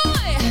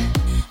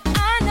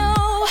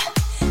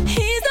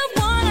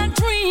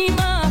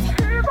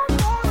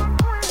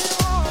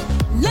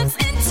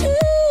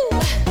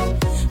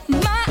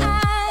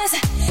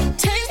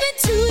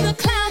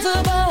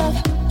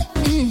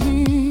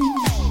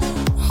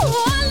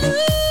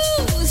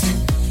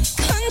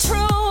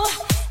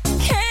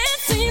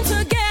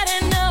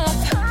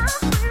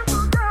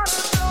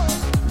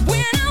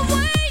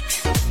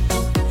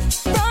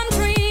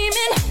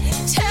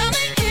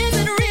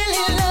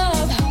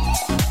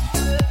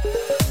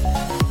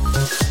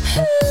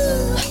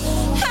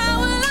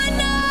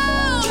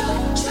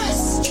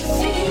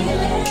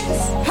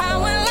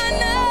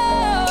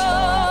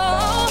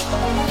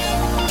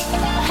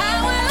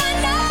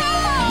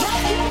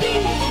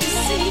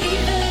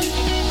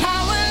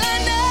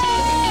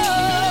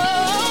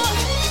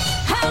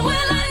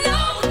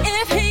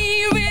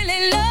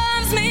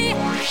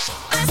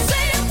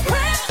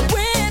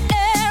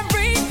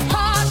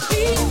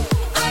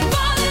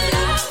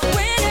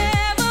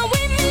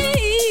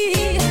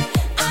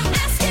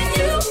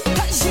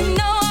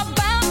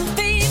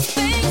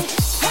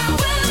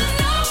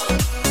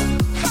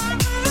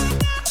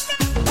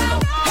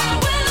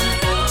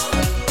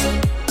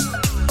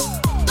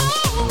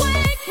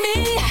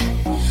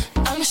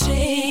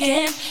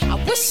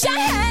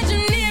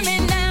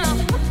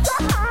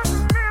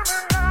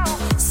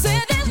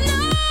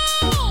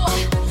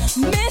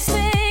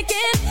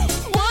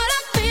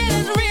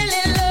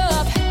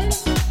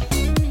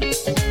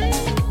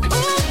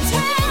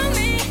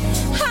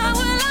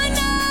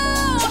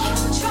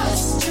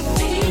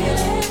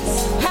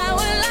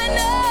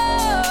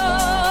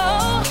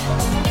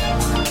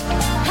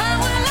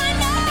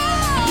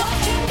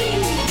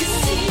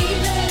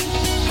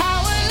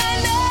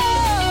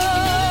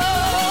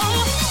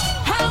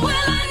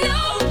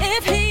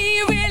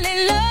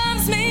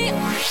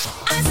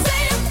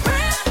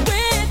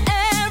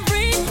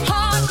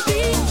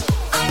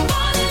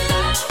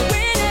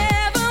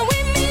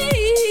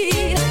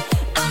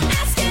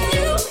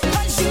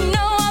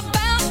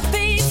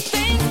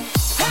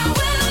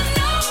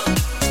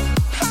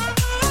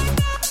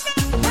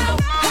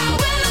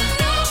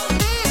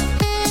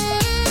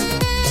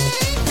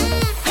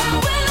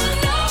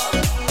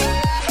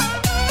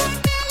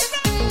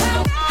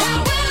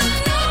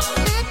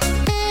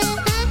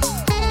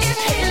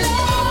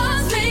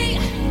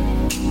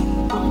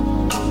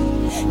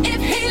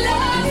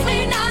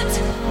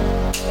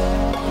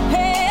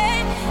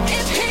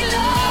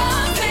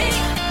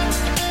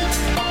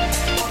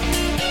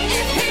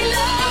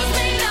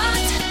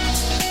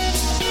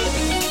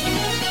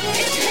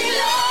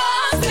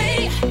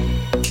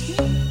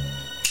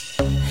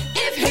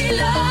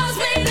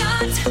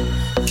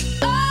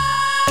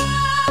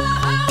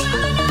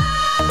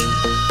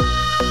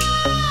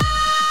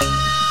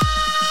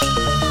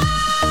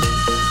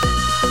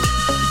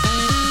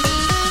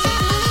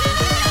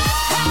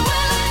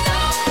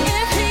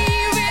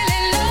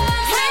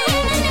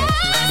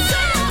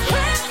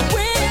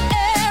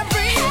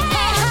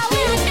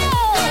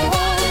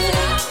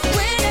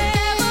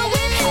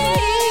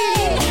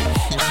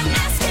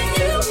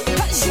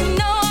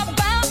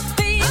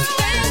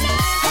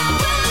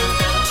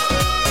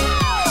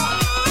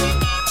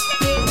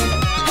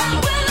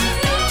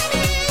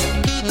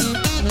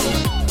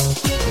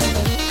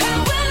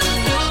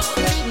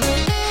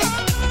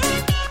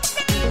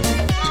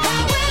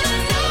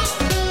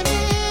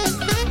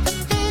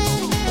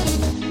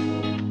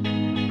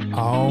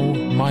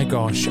My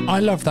gosh, I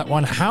love that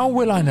one. How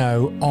Will I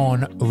Know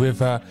on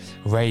River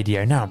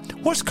Radio. Now,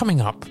 what's coming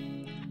up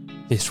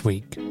this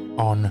week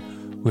on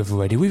River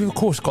Radio? We've of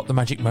course got the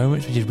Magic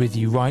Moments, which is with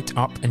you right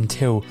up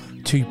until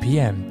 2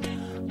 p.m.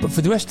 But for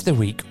the rest of the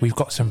week, we've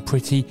got some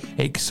pretty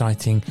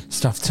exciting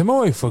stuff.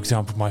 Tomorrow, for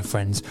example, my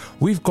friends,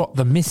 we've got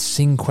the Miss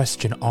Sing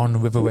question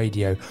on River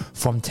Radio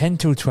from 10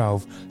 till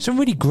 12. Some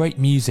really great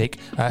music,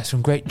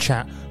 some great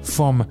chat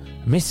from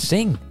Miss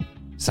Sing.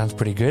 Sounds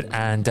pretty good.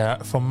 And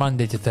from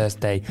Monday to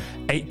Thursday,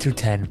 8 till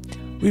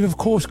 10, we've of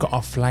course got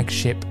our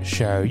flagship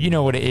show. You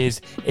know what it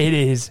is. It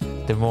is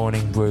The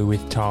Morning Brew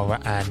with Tara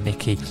and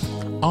Nikki.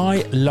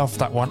 I love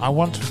that one. I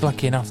once was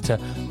lucky enough to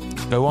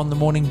go on The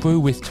Morning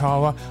Brew with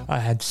Tara. I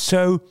had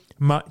so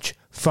much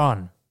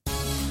fun.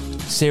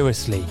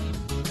 Seriously,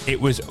 it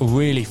was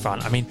really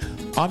fun. I mean,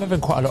 I'm having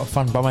quite a lot of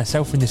fun by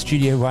myself in the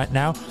studio right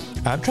now.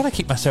 I'm trying to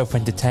keep myself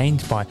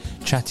entertained by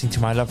chatting to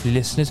my lovely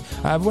listeners.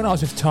 When I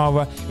was with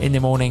Tara in the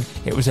morning,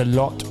 it was a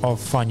lot of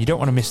fun. You don't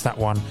want to miss that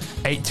one.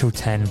 8 till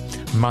 10,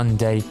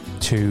 Monday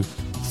to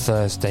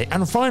Thursday.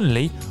 And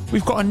finally,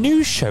 we've got a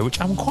news show,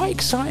 which I'm quite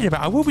excited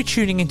about. I will be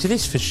tuning into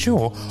this for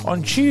sure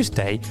on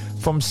Tuesday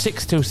from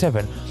 6 till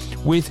 7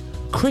 with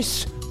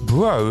Chris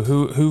Bro,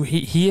 who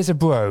he is a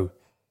bro.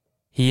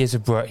 He is a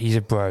bro. He's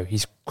a bro.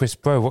 He's Chris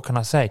Bro. What can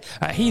I say?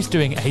 He's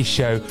doing a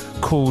show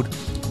called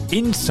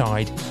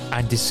Inside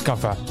and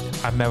Discover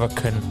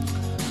American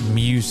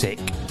Music.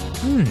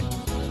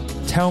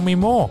 Tell me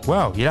more.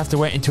 Well, you'll have to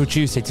wait until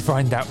Tuesday to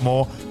find out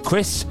more.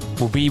 Chris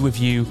will be with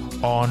you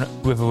on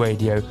River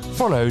Radio,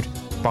 followed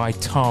by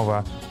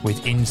Tara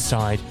with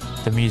Inside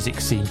the Music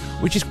Scene,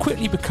 which is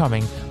quickly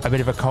becoming a bit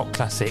of a cult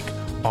classic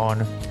on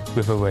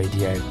River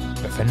Radio.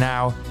 But for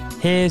now,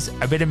 here's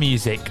a bit of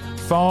music.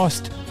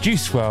 Fast,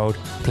 Juice WRLD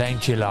playing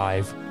to you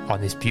live on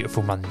this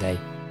beautiful Monday.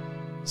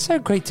 So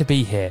great to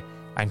be here.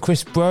 And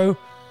Chris Bro,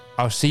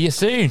 I'll see you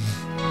soon.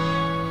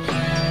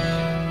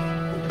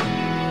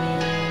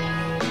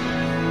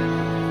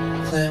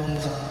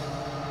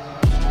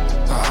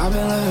 I've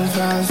been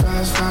living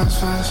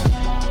fast.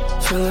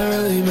 Feeling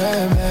really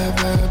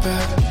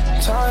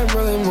bad. Time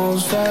really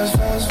moves fast.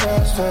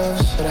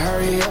 Better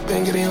hurry up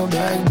and get in your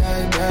bag.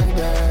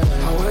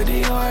 I'm with the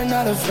yard,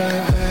 not a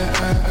fan.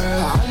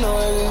 I know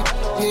it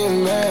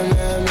getting mad.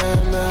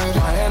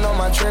 My hand on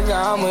my trigger,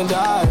 I'ma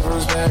die.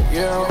 Respect,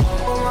 yeah.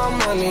 For my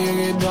money, you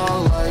get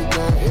dog like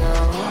that,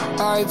 yeah.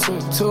 I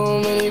took too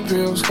many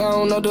pills,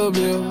 count up the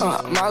bill.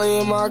 Molly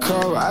in my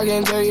car, I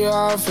can't tell you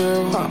how I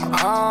feel.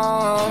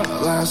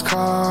 Last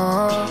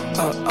call.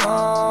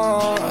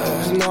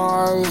 It's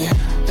gnarly.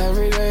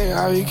 Every day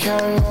I be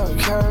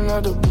counting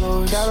up the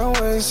blues.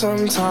 Gotta win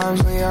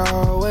sometimes when you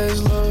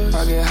always lose.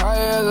 I get high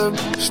as a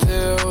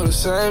still the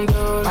same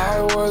dude.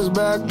 I was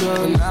back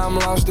then, now I'm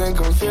lost and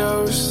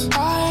confused.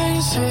 I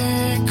see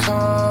it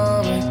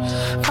coming,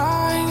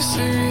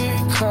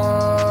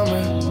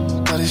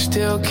 but it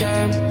still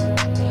came.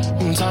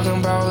 I'm talking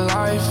about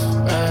life,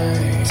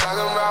 ayy.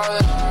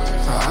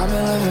 I've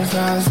been living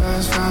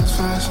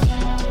fast.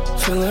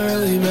 Feeling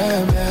really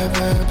bad.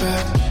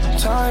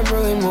 Time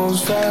really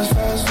moves fast.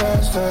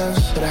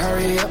 Better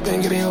hurry up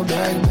and get in your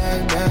bag.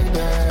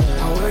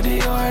 I'm with the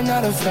yard,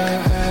 not a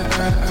fan.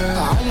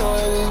 I know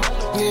it's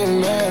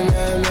getting mad.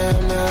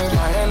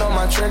 My hand on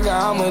my trigger,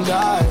 I'ma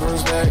die.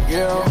 Respect,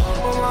 yeah.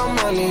 For my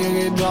money,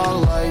 you get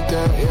dog like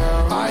that,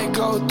 yeah. I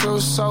go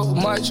through so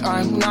much.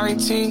 I'm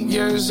 19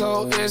 years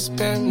old. It's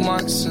been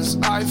months since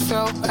I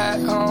felt at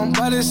home,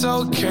 but it's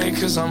okay,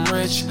 cause I'm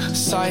rich.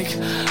 Psych,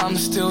 I'm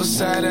still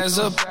sad as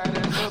a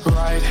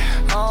right.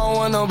 I don't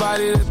want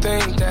nobody to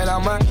think that I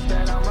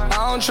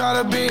don't try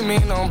to be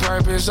mean on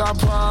purpose, I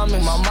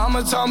promise. My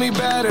mama taught me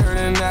better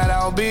than that,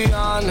 I'll be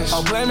honest.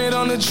 I'll blame it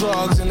on the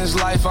drugs in this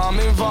life I'm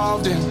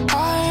involved in.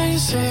 I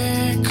see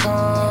it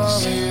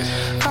coming,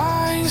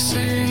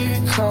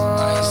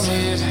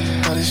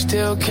 but it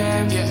still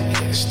came.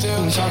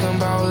 I'm talking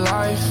about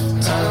life.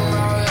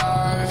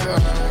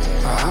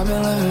 I've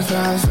been living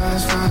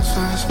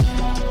fast.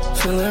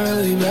 Feeling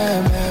really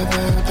bad.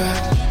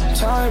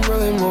 Time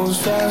really moves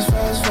fast.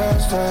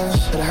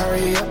 Better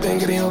hurry up and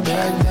get in your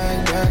bag.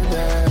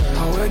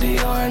 I'm with the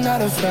yard,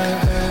 not a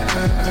fan.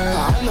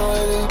 I know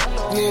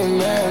it's getting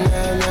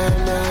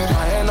mad.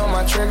 My hand on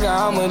my trigger,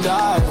 I'ma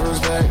die.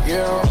 Respect,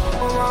 yeah.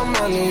 For my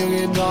money, you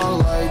get dog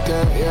like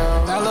that,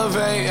 yeah.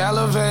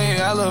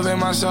 Elevate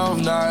myself,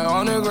 not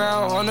on the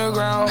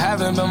ground.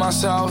 Haven't been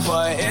myself,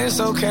 but it's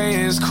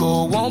okay, it's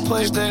cool. Won't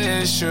push the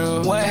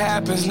issue. What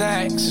happens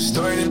next? A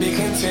story to be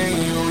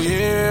continued,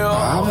 yeah.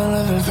 I've been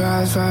living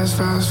fast.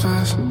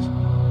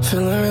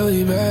 Feeling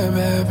really bad.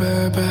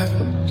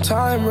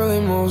 Time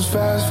really moves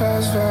fast.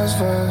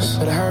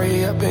 Better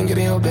hurry up and get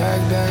in your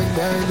bag.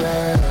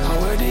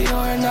 I'm with the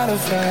yard, not a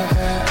fan.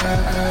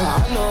 I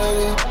know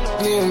it's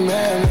getting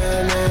mad.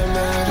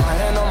 My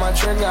hand on my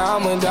trigger,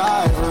 I'ma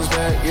die.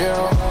 Respect,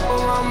 yeah. For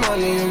my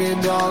money, you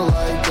get dog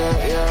like that,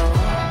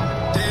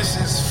 yeah. This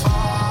is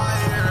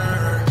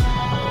fire.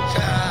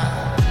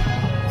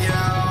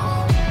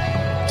 Yeah.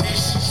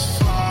 This is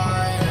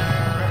fire.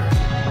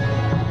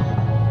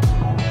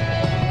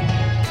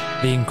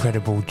 The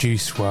incredible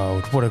Juice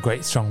WRLD. What a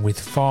great song with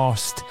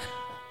Fast.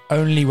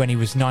 Only when he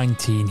was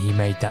 19 he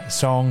made that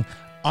song.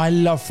 I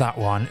love that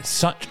one.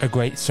 Such a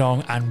great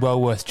song and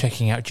well worth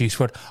checking out Juice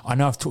WRLD. I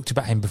know I've talked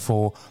about him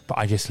before, but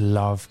I just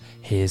love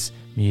his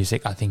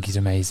music. I think he's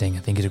amazing.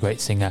 I think he's a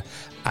great singer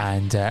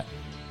and a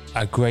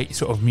great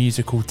sort of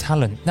musical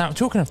talent. Now,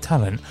 talking of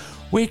talent,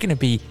 we're going to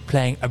be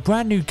playing a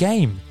brand new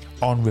game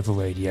on River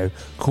Radio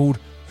called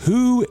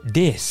Who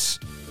Dis?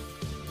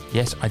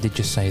 Yes, I did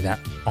just say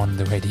that on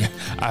the radio.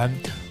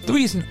 The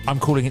reason I'm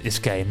calling it this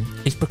game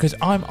is because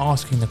I'm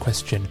asking the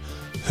question,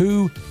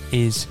 who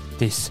is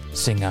this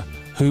singer?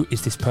 Who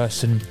is this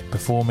person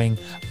performing?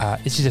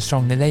 This is a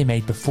song that they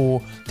made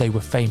before they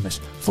were famous.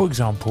 For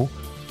example,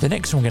 the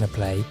next song I'm going to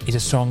play is a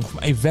song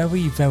from a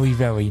very, very,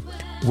 very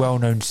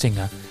well-known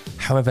singer.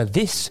 However,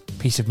 this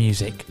piece of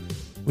music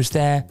was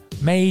there,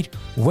 made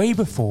way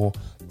before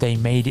they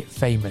made it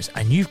famous.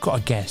 And you've got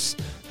to guess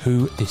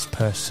who this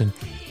person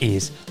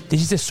is.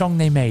 This is a song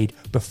they made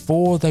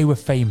before they were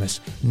famous.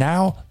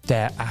 Now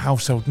they're a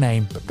household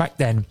name, but back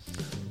then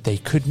they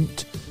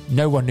couldn't.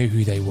 No one knew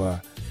who they were.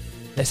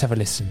 Let's have a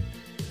listen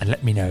and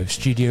let me know.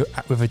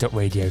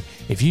 studio@river.radio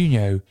if you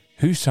know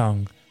who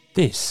sung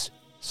this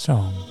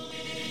song.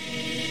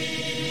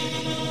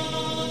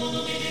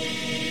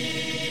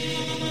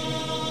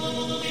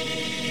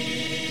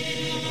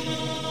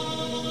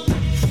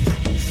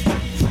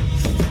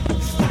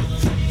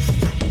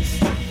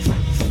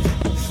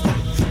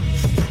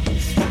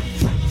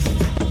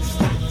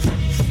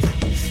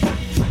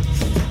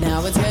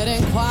 Now it's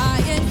getting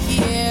quiet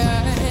here,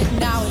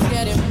 now it's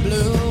getting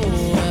blue,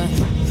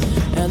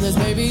 and this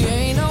baby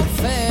ain't no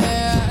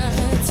fair,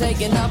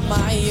 taking up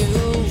my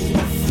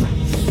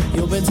youth.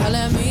 You've been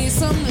telling me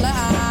some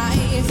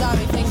lies, I've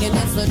been thinking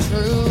it's the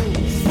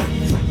truth,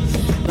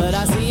 but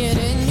I see it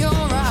in your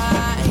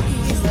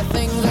eyes, the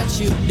things that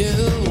you do.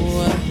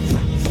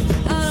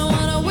 I don't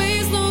wanna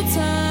waste no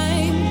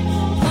time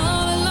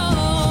all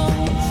alone,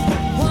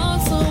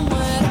 want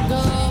somewhere to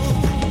go,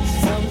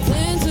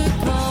 something to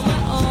call my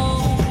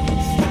own.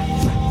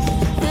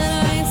 And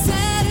I ain't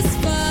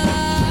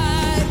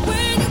satisfied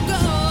when you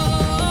go,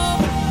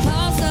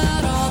 lost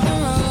out on the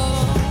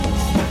road,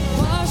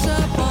 washed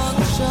up on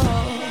the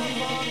shore.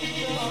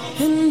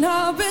 And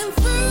I've been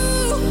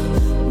through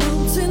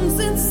mountains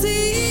and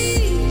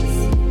seas,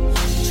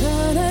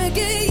 trying to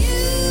get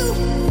you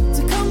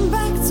to come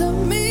back to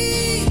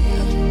me.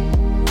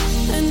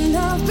 And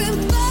I've been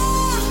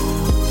far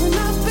and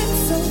I've been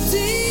so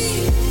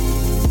deep.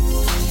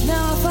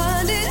 Now I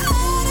find it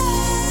harder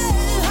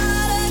and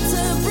harder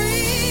to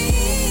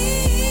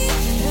breathe.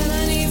 And I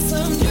need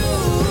some new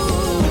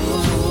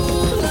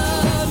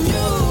love,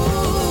 new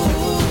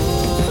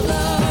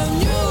love,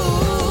 new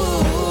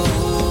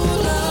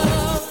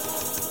love.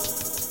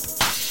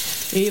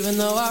 Even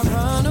though I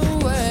run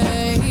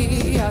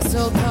away, I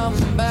still come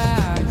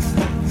back.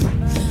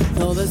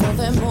 No, there's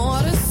nothing more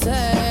to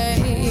say,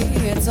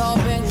 it's all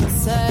been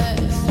said.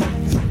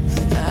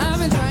 I've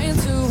been trying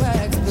to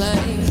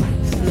explain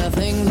the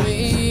things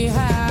we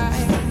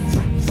had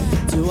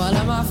to all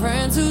of my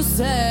friends who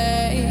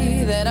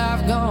say that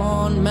I've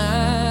gone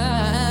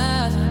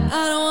mad.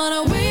 I don't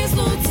wanna waste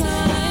no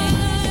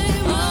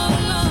time all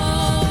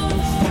alone,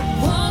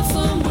 want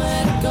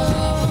somewhere to go,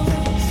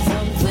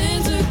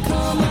 something to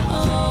call my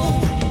own.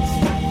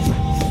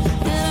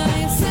 And I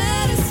ain't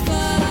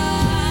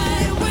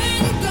satisfied when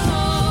you go,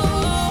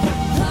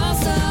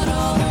 lost out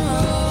on the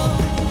road,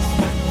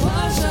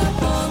 washed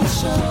up on the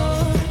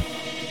shore.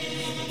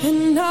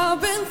 And I've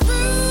been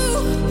through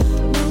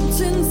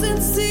mountains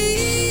and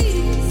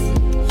seas,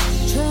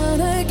 trying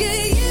to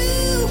get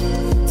you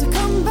to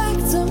come back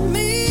to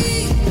me.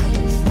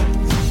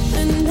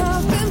 And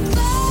I've been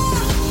far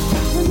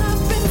and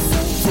I've been so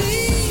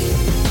deep.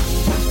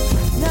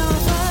 Now I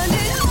find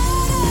it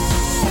harder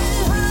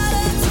and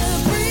harder to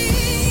breathe.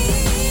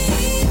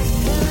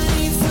 And I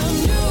need some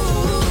new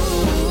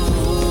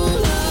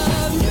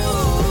love, new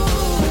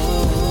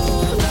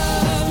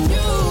love,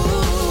 new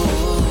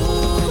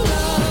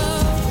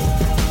love.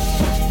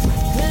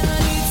 And I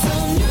need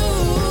some new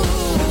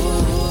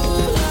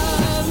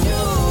love,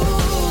 new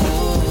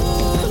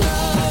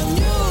love,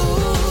 new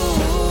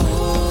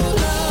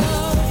love.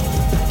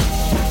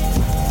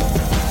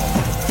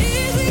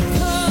 Easy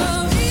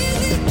come,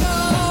 easy go.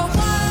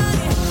 Why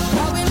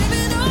are we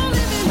living on,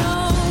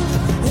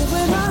 if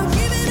we're not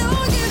giving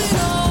on, giving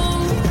on?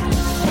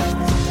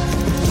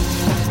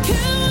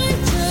 Can we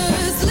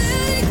just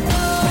let it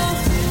go?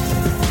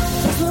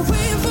 'Cause we're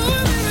waiting for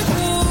a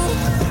miracle.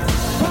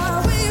 Why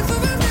wait for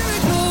a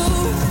miracle?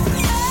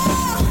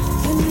 Yeah.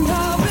 And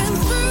I've been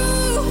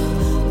through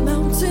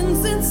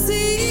mountains and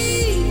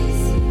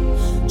seas,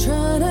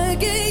 trying to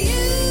get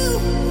you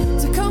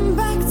to come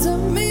back to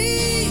me.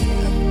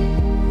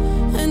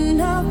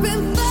 And I've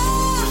been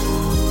far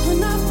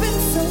and I've been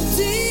so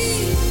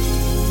deep.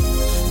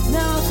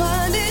 Now I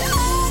find it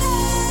harder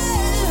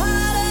and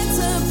harder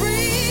to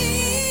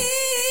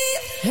breathe.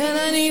 And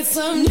I need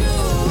some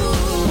new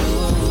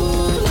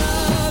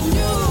love,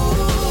 new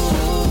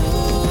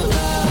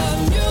love,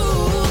 new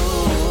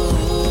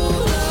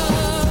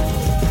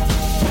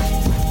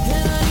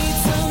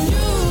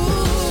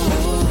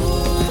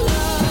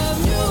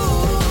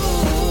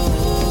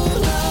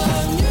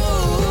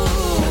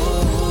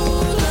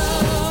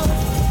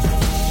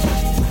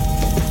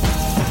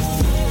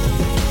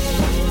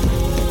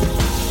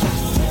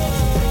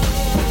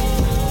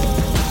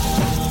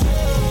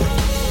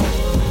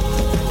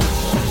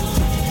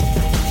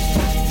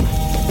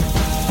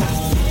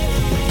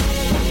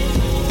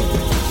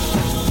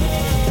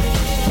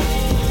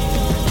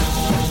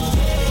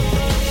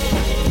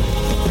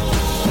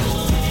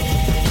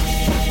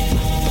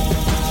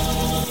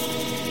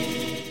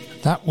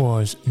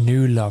was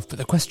New Love, but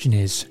the question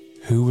is,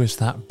 who was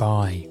that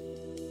by?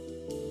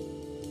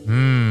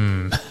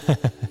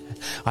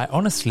 I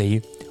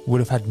honestly would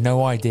have had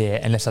no idea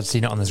unless I'd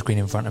seen it on the screen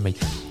in front of me.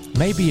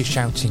 Maybe you're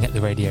shouting at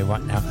the radio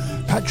right now,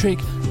 Patrick,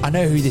 I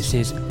know who this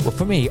is. Well,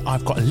 for me,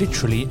 I've got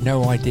literally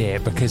no idea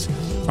because,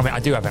 I mean, I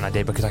do have an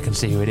idea because I can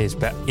see who it is,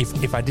 but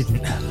if I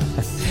didn't,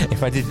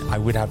 I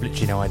would have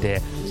literally no idea,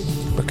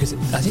 because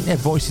I think their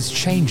voices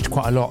changed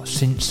quite a lot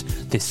since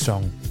this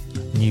song,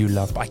 New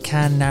Love. But I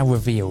can now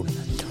reveal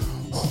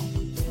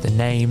the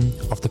name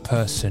of the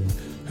person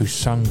who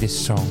sung this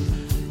song,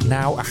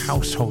 now a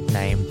household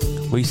name,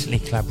 recently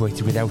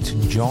collaborated with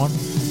Elton John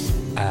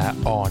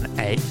on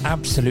a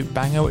absolute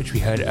banger, which we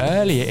heard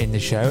earlier in the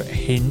show.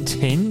 Hint,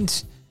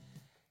 hint.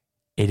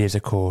 It is,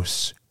 of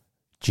course,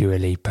 Dua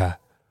Lipa.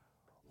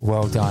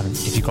 Well done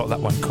if you got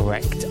that one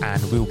correct,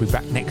 and we'll be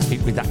back next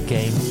week with that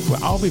game where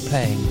I'll be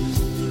playing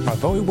a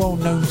very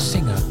well-known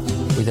singer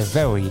with a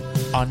very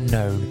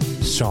unknown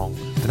song.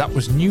 But that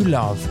was New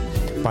Love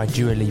by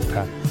Dua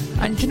Lipa.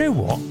 And do you know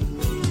what?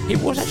 It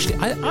was actually,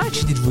 I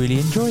actually did really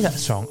enjoy that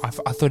song. I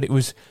thought it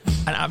was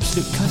an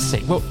absolute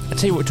classic. Well, I'll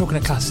tell you what, we're talking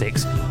of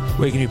classics.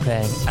 We're going to be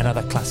playing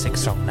another classic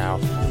song now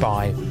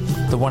by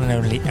the one and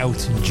only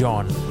Elton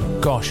John.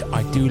 Gosh,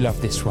 I do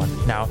love this one.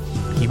 Now,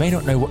 you may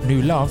not know what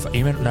New Love,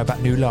 you may not know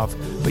about New Love,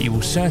 but you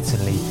will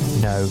certainly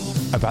know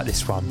about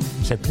this one.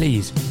 So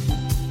please,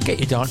 get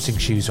your dancing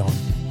shoes on.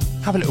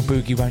 Have a little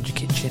boogie around your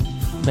kitchen.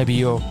 Maybe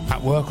you're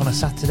at work on a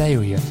Saturday,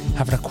 or you're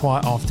having a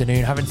quiet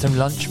afternoon, having some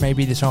lunch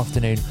maybe this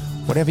afternoon.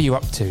 Whatever you're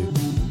up to,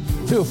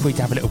 feel free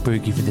to have a little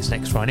boogie for this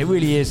next one. It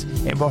really is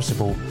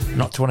impossible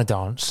not to want to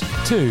dance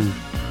to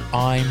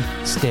I'm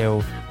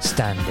Still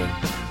Standing.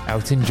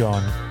 Elton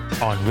John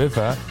on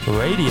River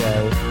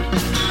Radio.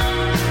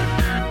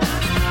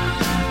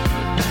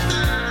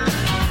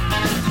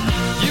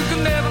 You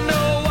can never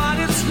know what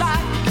it's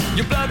like.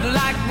 Your blood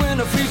like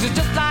winter freezes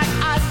just like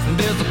ice. And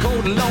there's a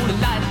cold and lonely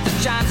light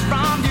that shines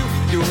from you.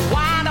 You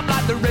wind up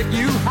like the wreck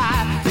you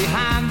hide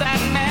behind that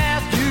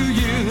mask you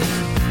use.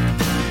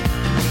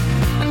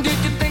 And did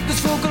you think this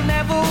fool could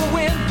never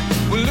win?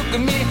 Well, look at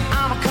me,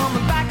 I'm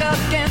coming back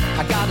again.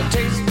 I got a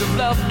taste of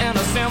love in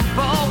a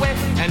simple way.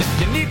 And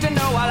if you need to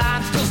know while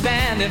I'm still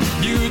standing,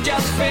 you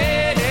just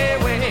fade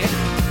away.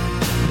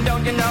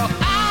 Don't you know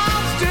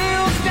I'm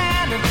still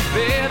standing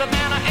better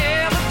than I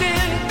ever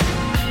did?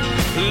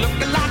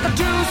 Looking like a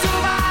true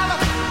survivor,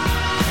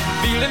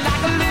 feeling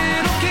like a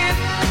little kid.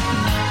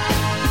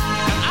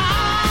 And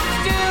I'm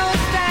still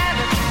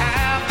standing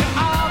after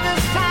all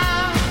this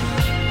time,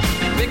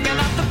 picking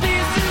up the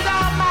pieces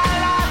of my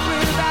life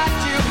without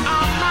you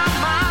on my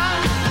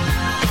mind.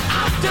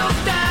 I'm still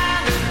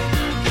standing.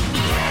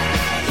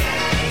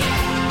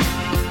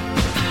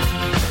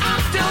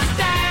 I'm still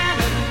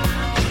standing.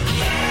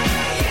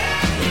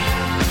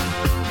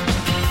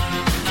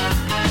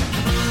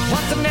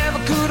 Once I never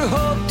could have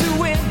hoped to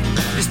win.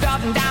 You're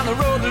starting down the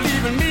road and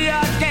leaving me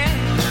again.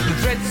 The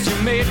threats you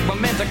made were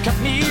meant to cut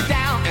me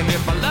down. And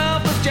if my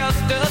love was just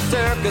a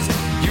circus,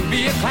 you'd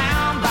be a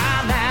clown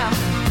by now.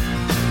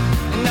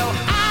 No,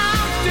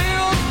 I'm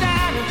still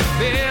standing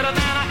better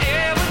than I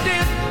ever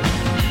did.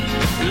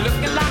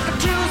 Looking like a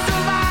true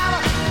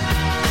survivor,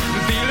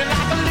 feeling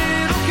like a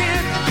little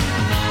kid.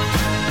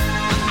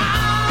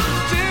 I'm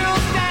still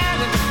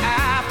standing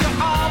after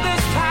all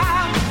this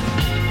time,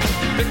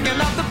 picking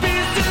up the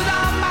pieces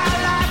of my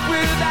life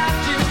without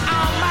you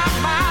on my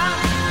mind.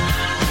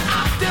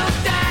 I'm still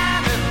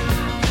standing.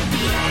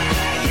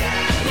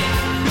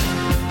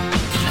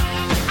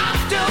 I'm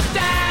still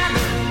standing.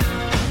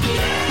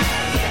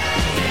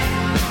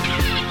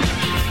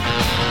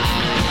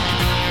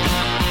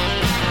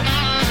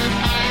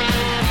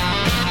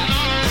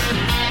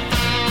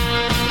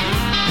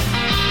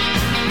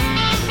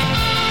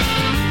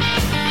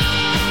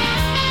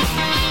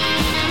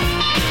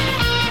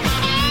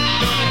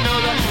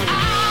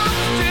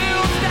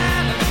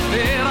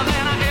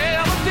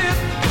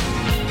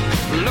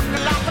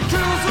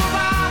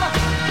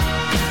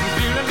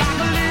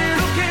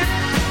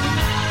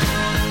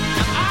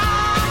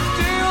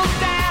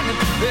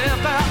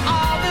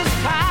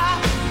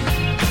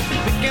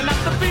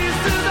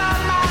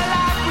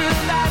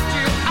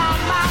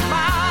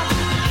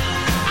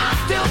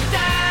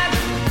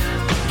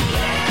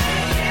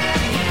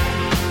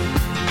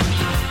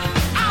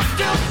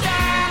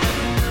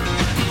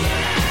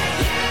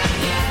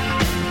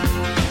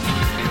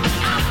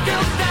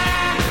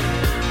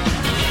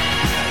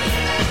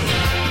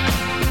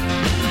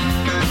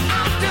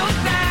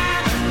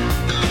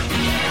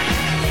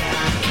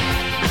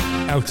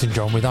 Elton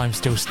John with I'm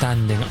Still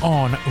Standing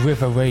on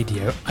River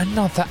Radio.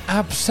 Another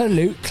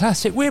absolute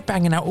classic. We're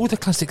banging out all the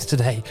classics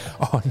today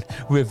on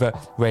River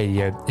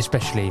Radio,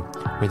 especially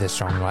with a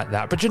song like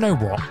that. But you know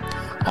what?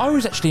 I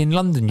was actually in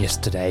London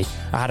yesterday.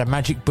 I had a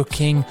magic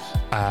booking.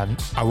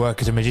 I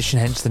work as a magician,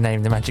 hence the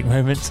name The Magic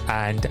Moments.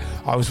 And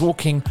I was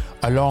walking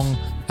along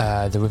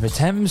the River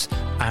Thames,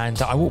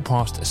 and I walked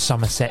past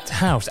Somerset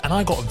House, and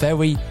I got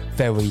very,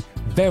 very,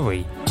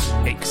 very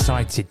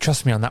excited.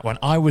 Trust me on that one.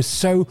 I was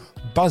so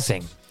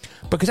buzzing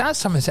Because at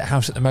Somerset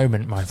House at the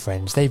moment, my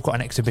friends, they've got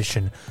an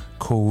exhibition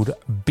called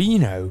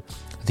Beano,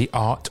 The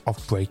Art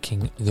of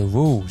Breaking the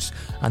Rules.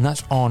 And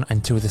that's on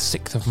until the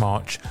 6th of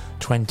March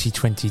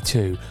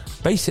 2022.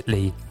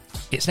 Basically,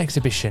 it's an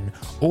exhibition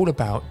all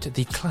about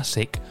the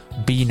classic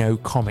Beano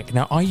comic.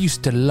 Now, I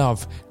used to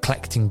love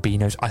collecting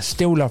Beanos. I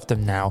still love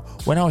them now.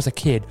 When I was a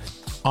kid,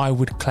 I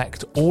would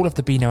collect all of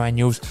the Beano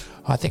annuals.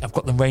 I think I've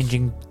got them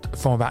ranging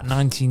from about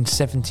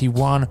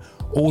 1971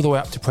 all the way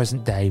up to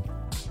present day.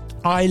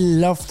 I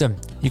love them.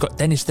 You got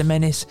Dennis the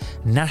Menace,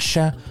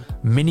 Nasher,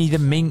 Minnie the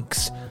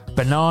Minx,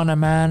 Banana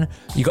Man.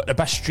 You got the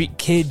Bash Street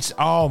Kids.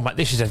 Oh my!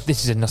 This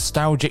is a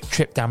nostalgic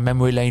trip down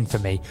memory lane for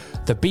me.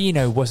 The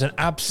Beano was an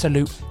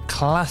absolute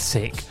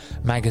classic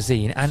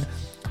magazine, and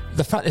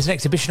the fact there's an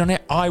exhibition on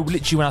it, I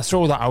literally, when I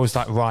saw that, I was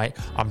like, right,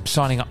 I'm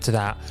signing up to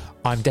that.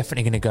 I'm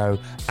definitely going to go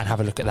and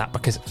have a look at that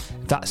because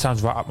that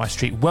sounds right up my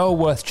street. Well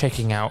worth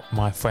checking out,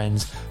 my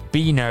friends.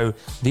 Beano,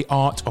 The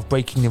Art of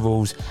Breaking the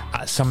Rules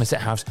at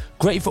Somerset House.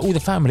 Great for all the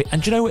family.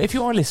 And do you know what? If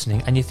you are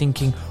listening and you're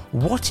thinking,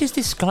 what is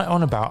this guy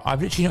on about?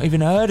 I've literally not even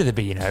heard of the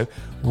Beano.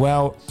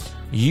 Well,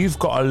 you've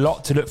got a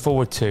lot to look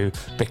forward to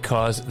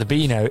because the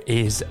Beano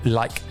is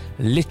like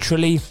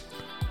literally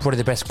probably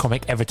the best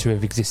comic ever to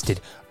have existed,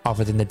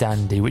 other than the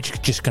Dandy,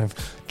 which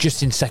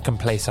just in second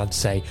place, I'd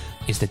say,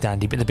 is the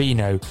Dandy. But the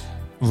Beano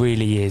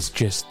really is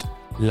just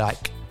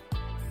like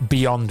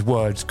beyond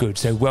words good.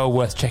 So well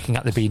worth checking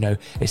out the Beano,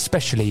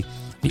 especially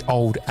the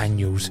old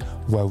annuals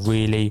were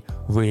really,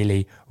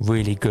 really,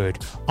 really good.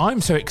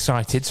 I'm so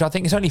excited, so I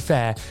think it's only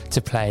fair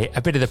to play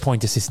a bit of the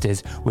Pointer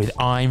Sisters with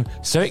I'm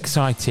So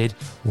Excited.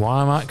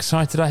 Why am I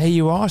excited, I hear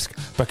you ask?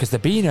 Because the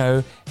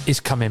Beano is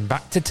coming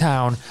back to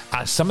town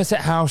at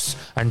Somerset House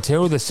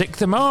until the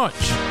 6th of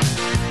March.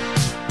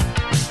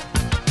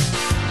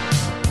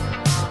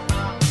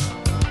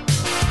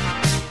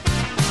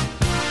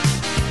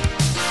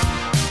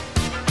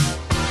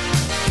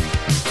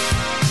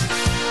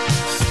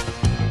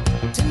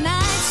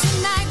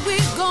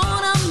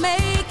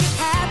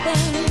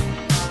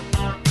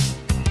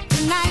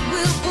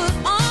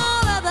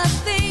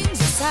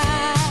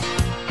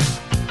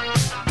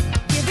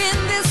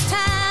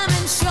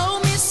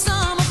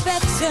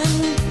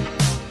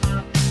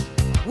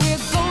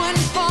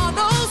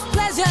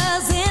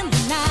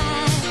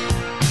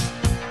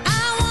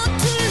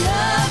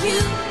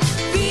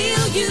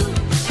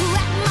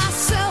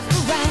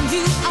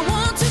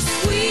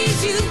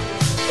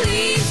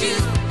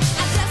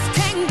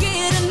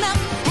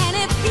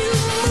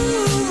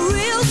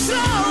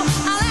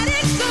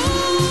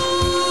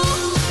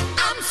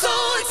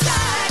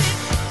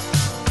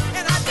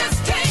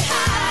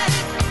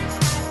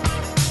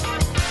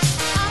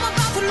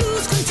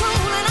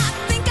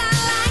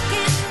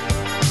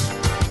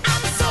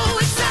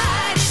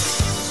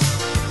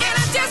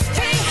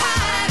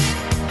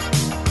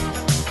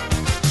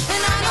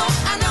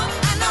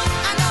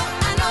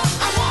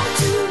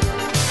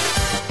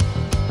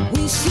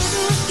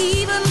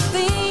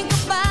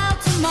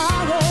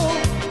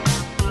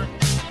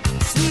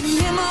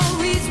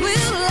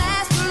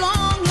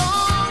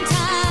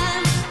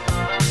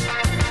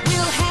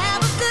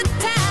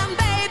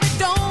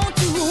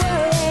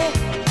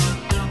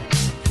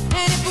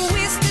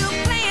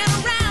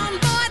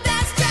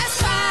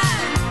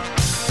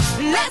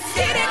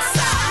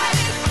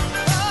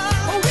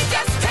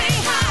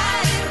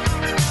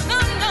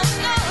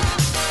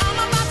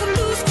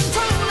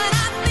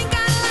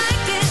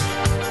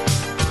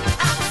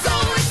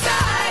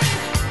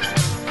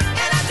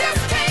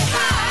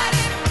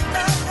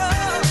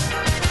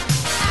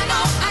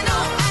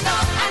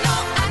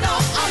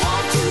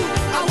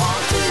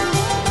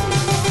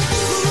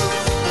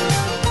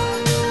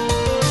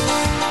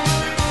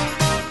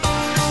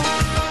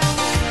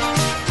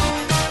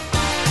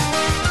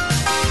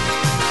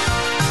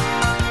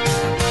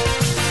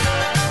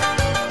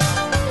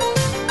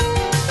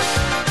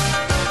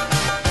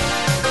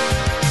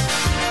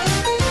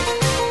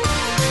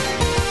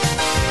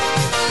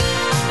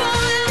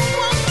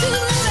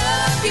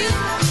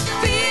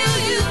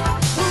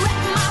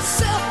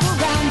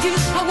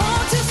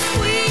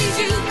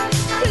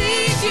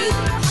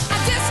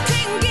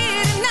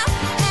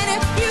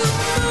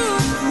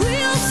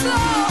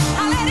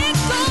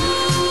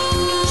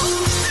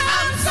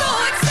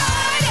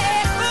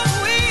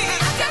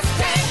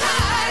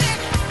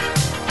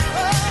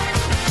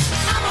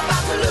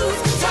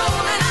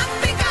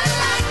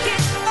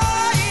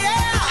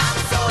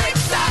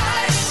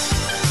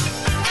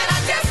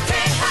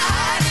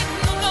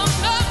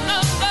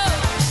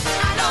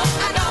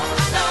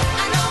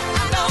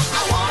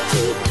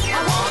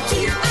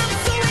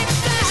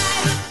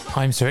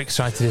 I'm so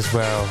excited as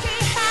well.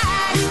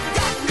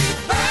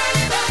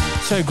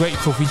 So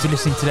grateful for you to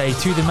listen today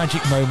to the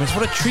Magic Moments.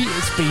 What a treat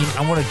it's been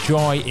and what a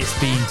joy it's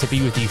been to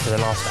be with you for the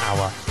last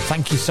hour.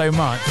 Thank you so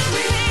much.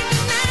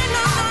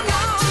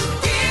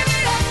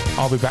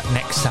 I'll be back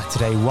next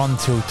Saturday 1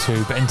 till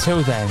 2, but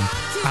until then,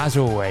 as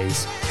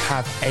always,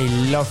 have a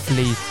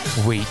lovely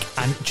week.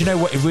 And do you know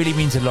what? It really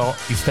means a lot.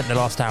 You've spent the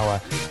last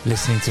hour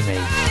listening to me.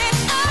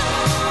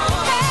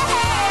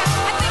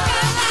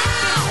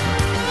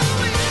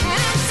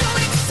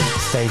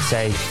 stay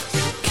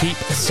safe. Keep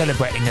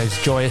celebrating those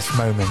joyous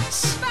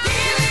moments.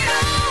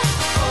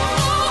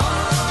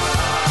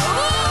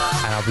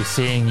 And I'll be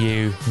seeing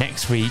you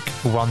next week,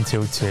 1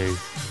 till 2.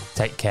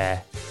 Take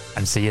care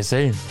and see you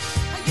soon.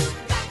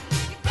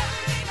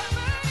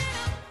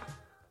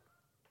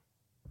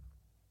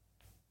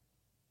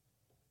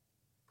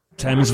 Thames